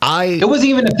it wasn't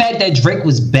even the fact that Drake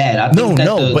was bad. I think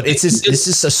but this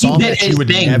is a song that you would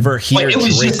never hear. But it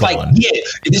was Drake just like, on.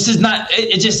 this is not.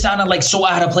 It just sounded like so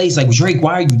out of place. Like, Drake,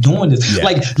 why are you doing this? Yeah.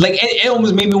 Like it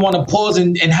almost made me want to pause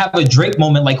and have a Drake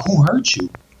moment. Like, who hurt you?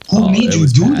 Who made you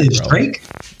do this, bro. Drake?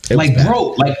 Like,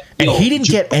 bro, like, and he didn't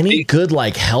get any good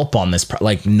like help on this.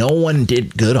 Like, no one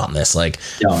did good on this. Like,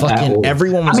 fucking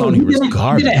everyone was on here was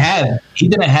garbage. He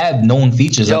didn't have known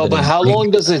features. Yo, but how long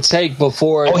does it take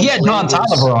before? Oh, he had Don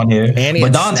Toliver on here,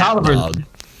 but Don Toliver.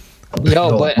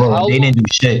 Yo, but bro, they didn't do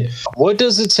shit. What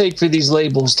does it take for these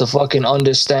labels to fucking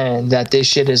understand that this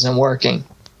shit isn't working?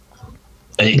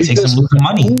 It takes some losing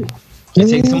money. It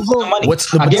takes some money.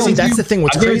 That's the thing.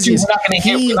 What's crazy is we're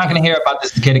not gonna hear about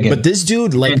this kid again. But this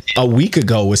dude, like a week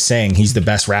ago, was saying he's the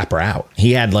best rapper out.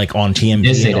 He had like on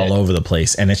TMZ and all over the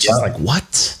place, and it's just like,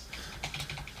 what?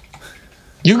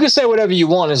 You can say whatever you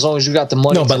want as long as you got the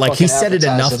money. No, but like he said it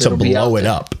enough to blow it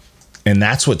up, and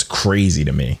that's what's crazy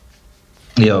to me.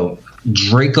 Yo,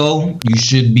 Draco, you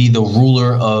should be the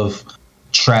ruler of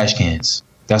trash cans.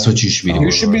 That's what you should be.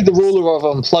 You should be the ruler of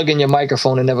unplugging your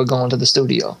microphone and never going to the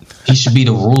studio. He should be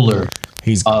the ruler.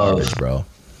 He's garbage, bro.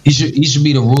 He should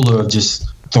be the ruler of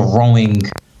just throwing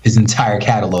his entire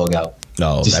catalog out.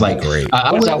 No, just that'd be great.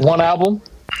 What's that, one album?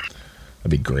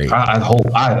 That'd be great. I hope.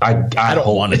 I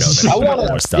don't want to know that. I want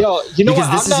more stuff. Yo, you know because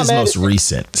what? This is his most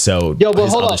recent. So yo, but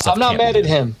hold on. I'm not mad at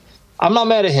him. I'm not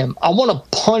mad at him. I want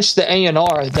to punch the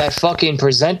A&R that fucking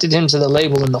presented him to the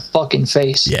label in the fucking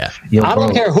face. Yeah. Yo, I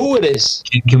don't care who it is.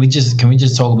 Can we just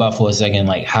talk about for a second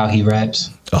like how he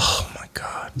raps? Oh my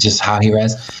god. Just how he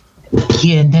raps.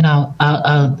 Yeah, and then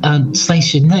I'll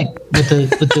slice your neck with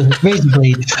the razor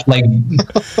blade. Like,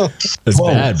 it's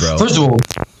bad, bro. First of all,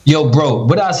 yo, bro,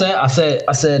 what I said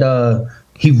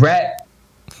he rapped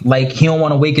like he don't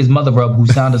want to wake his mother up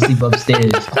who's sound asleep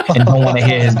upstairs and don't want to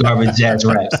hear his garbage ass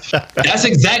raps. That's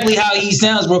exactly how he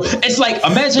sounds, bro. It's like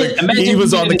imagine he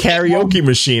was on the karaoke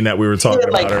machine that we were talking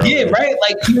about earlier. Yeah, right?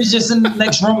 Like he was just in the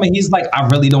next room and he's like, I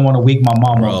really don't want to wake my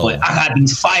mom up, but I got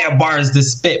these fire bars to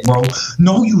spit, bro.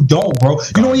 No, you don't, bro.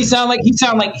 You know what he sound like? He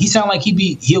sound like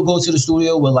he'll go to the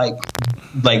studio with like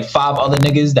 5 other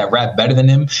niggas that rap better than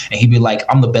him, and he'd be like,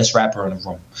 I'm the best rapper in the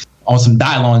room. On some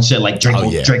Dylon shit like Draco.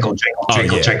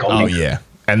 Oh yeah.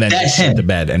 And then just shit the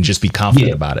bed and just be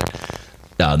confident about it.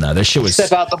 No, this shit was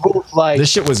step out the booth like this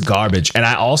shit was garbage. And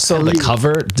I also the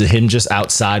cover, him just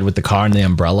outside with the car and the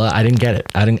umbrella. I didn't get it.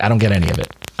 I don't get any of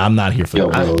it. I'm not here for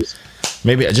that.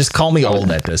 Maybe just call me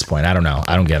old at this point. I don't know.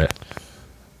 I don't get it.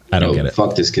 I don't get it.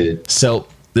 Fuck this kid. So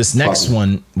this next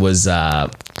one was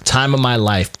Time of My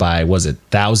Life by, was it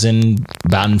 1000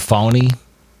 Banfoni?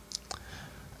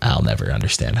 I'll never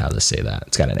understand how to say that.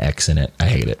 It's got an X in it. I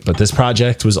hate it. But this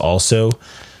project was also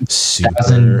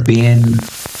super.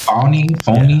 Banfoni.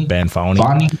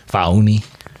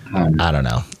 I don't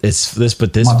know. It's this,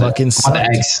 but this fucking. I'm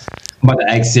about to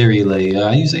ask Siri, like,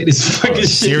 how you say this fucking shit?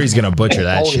 Siri's gonna butcher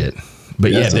that shit.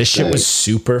 But yeah, this shit was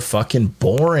super fucking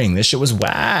boring. This shit was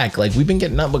whack. Like, we've been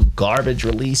getting up with garbage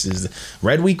releases.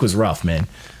 Red Week was rough, man.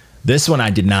 This one I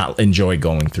did not enjoy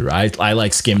going through. I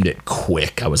like skimmed it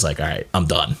quick. I was like, all right, I'm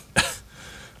done.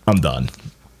 I'm done.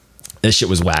 This shit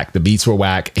was whack. The beats were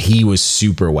whack. He was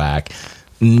super whack.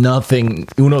 Nothing.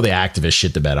 Uno the Activist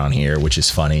shit the bed on here, which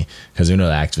is funny because Uno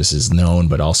the Activist is known,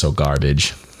 but also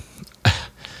garbage.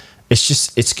 It's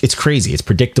just, it's crazy. It's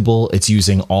predictable. It's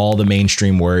using all the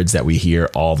mainstream words that we hear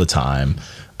all the time.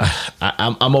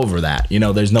 I'm over that. You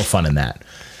know, there's no fun in that.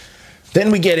 Then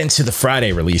we get into the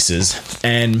Friday releases,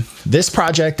 and this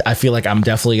project, I feel like I'm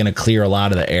definitely going to clear a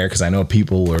lot of the air because I know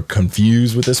people were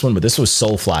confused with this one, but this was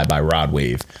Soulfly by Rod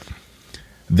Wave.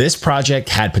 This project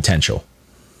had potential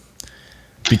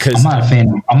because I'm not a fan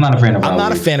of I'm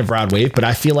not a fan of Rod Wave, but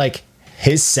I feel like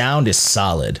his sound is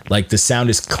solid. Like the sound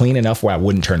is clean enough where I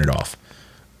wouldn't turn it off.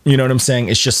 You know what I'm saying?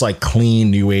 It's just like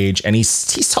clean new age. And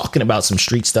he's talking about some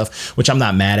street stuff, which I'm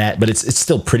not mad at, but it's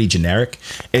still pretty generic.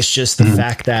 It's just the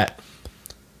fact that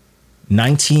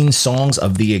 19 songs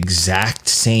of the exact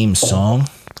same song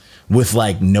with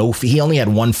like he only had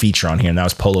one feature on here, and that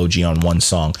was Polo G on one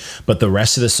song, but the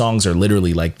rest of the songs are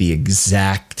literally like the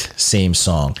exact same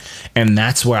song. And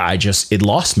that's where it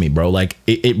lost me, bro. Like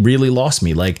it really lost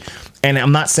me. Like, and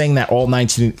I'm not saying that all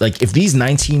 19, like if these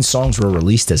 19 songs were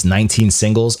released as 19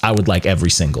 singles, I would like every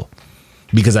single,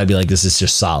 because I'd be like, this is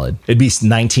just solid. It'd be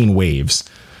 19 waves.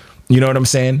 You know what I'm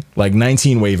saying? Like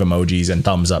 19 wave emojis and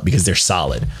thumbs up because they're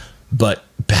solid. But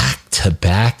back to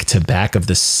back of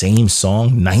the same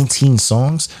song, 19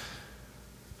 songs.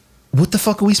 What the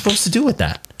fuck are we supposed to do with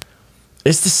that?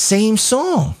 It's the same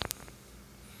song.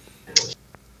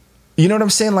 You know what I'm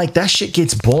saying? Like that shit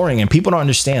gets boring and people don't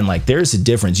understand. Like there's a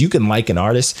difference. You can like an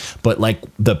artist, but like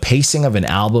the pacing of an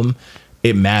album,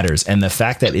 it matters. And the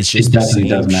fact that it's just the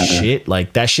same shit,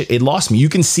 like that shit, it lost me. You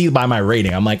can see by my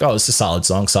rating. I'm like, oh, it's a solid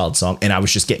song. And I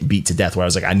was just getting beat to death where I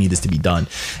was like, I need this to be done.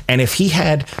 And if he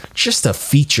had just a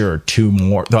feature or two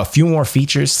more, a few more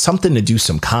features, something to do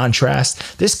some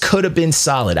contrast, this could have been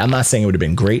solid. I'm not saying it would have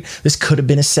been great. This could have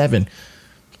been a 7.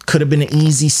 Could have been an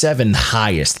easy 7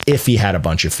 highest if he had a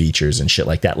bunch of features and shit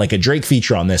like that. Like a Drake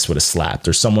feature on this would have slapped,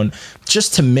 or someone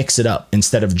just to mix it up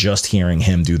instead of just hearing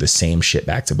him do the same shit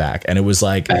back to back. And it was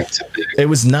like, it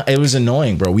was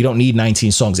annoying, bro. We don't need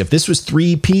 19 songs. If this was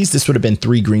 3 EPs, this would have been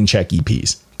 3 green check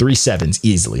EPs, 3 7s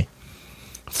easily,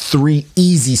 3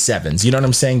 easy 7s. You know what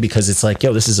I'm saying? Because it's like,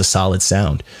 yo, this is a solid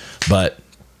sound, but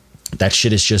that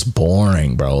shit is just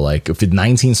boring, bro. Like if it's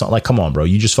 19 songs, like come on, bro,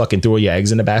 you just fucking threw all your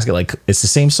eggs in the basket. Like it's the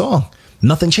same song,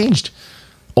 nothing changed.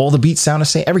 All the beats sound the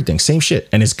same, everything same shit,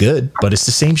 and it's good, but it's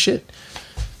the same shit.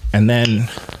 And then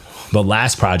the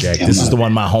last project, this is the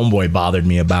one my homeboy bothered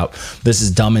me about. This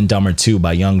is Dumb and Dumber 2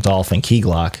 by Young Dolph and Key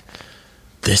Glock.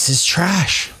 This is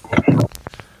trash.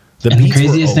 The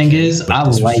craziest thing is,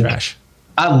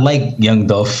 I like Young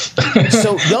Dolph.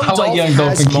 So Young Dolph, like Young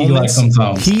Dolph and moments,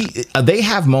 sometimes. They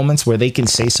have moments where they can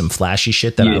say some flashy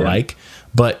shit that I like,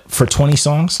 but for 20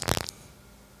 songs,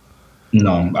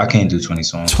 no, I can't do 20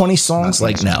 songs. 20 songs,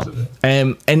 like no.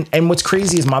 And what's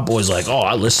crazy is my boy's like, oh,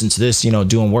 I listen to this, you know,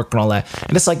 doing work and all that,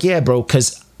 and it's like, yeah, bro,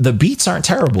 because the beats aren't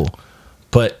terrible,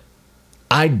 but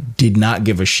I did not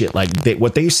give a shit. Like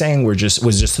what they were saying was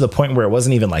just to the point where it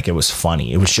wasn't even like it was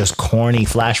funny. It was just corny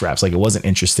flash raps. Like it wasn't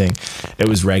interesting. It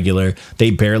was regular.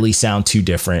 They barely sound too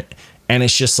different. And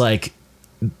it's just like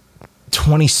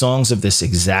 20 songs of this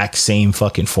exact same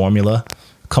fucking formula.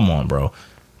 Come on, bro.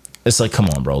 It's like, come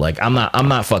on, bro. Like I'm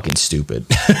not fucking stupid.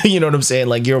 You know what I'm saying?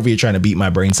 Like you're over here trying to beat my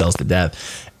brain cells to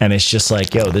death. And it's just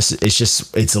like, yo,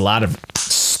 it's a lot of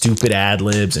stupid ad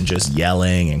libs and just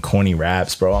yelling and corny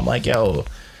raps, bro. I'm like, yo,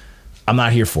 I'm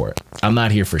not here for it. I'm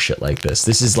not here for shit like this.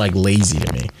 This is like lazy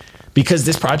to me, because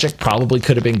this project probably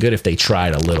could have been good if they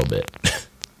tried a little bit.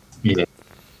 Yeah.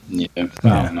 I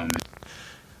don't know,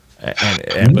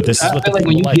 man. But this is what I feel like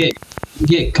when you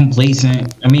get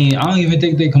complacent. I mean, I don't even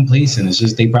think they're complacent. It's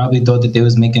just they probably thought that they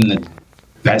was making the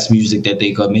best music that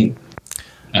they could make.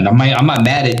 And I'm not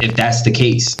mad at if that's the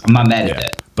case. I'm not mad at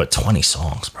that. But 20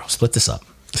 songs, bro. Split this up.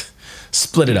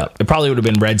 Split it up. It probably would have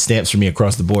been red stamps for me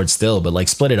across the board still, but like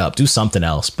split it up. Do something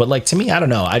else. But like to me, I don't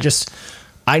know.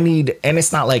 I need, and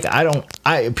it's not like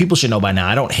people should know by now,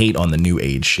 I don't hate on the new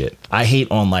age shit. I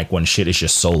hate on like when shit is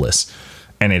just soulless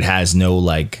and it has no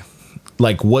like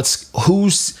what's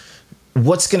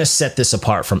gonna set this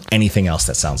apart from anything else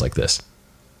that sounds like this?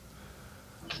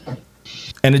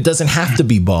 And it doesn't have to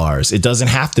be bars. It doesn't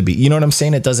have to be, you know what I'm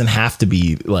saying? It doesn't have to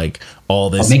be like all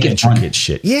this intricate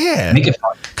shit. Yeah. Make it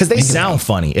fun. Because they sound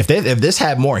funny. If this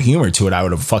had more humor to it, I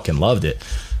would have fucking loved it.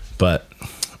 But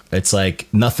it's like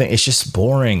nothing. It's just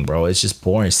boring, bro. It's just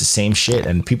boring. It's the same shit.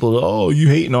 And people, oh, you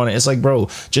hating on it. It's like, bro,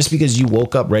 just because you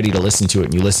woke up ready to listen to it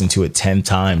and you listened to it 10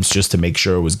 times just to make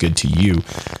sure it was good to you,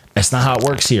 that's not how it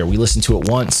works here. We listen to it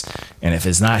once, and if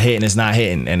it's not hitting, it's not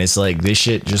hitting. And it's like, this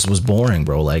shit just was boring,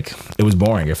 bro. Like, it was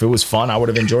boring. If it was fun, I would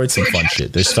have enjoyed some fun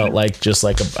shit. This felt like just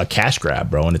like a cash grab,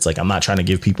 bro. And it's like, I'm not trying to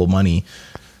give people money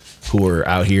who are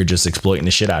out here just exploiting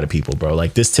the shit out of people, bro.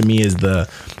 Like, this to me is the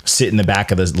sit in the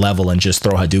back of the level and just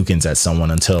throw Hadoukens at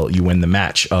someone until you win the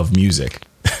match of music.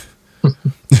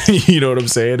 You know what I'm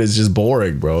saying? It's just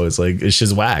boring, bro. It's like, it's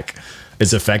just whack.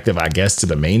 It's effective, I guess, to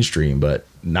the mainstream, but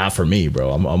not for me,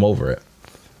 bro. I'm over it.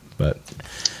 But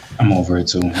I'm over it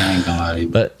too. I ain't gonna lie to you.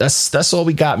 But that's all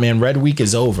we got, man. Red Week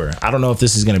is over. I don't know if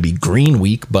this is gonna be Green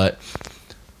Week, but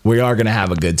we are gonna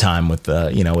have a good time with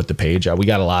with the page. We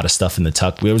got a lot of stuff in the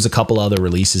tuck. There was a couple other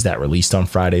releases that released on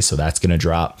Friday, so that's gonna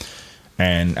drop.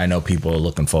 And I know people are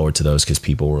looking forward to those because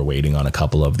people were waiting on a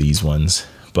couple of these ones.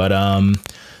 But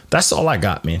that's all I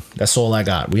got, man. That's all I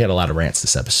got. We had a lot of rants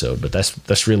this episode, but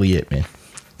that's really it, man.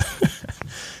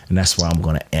 And that's where I'm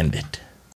gonna end it.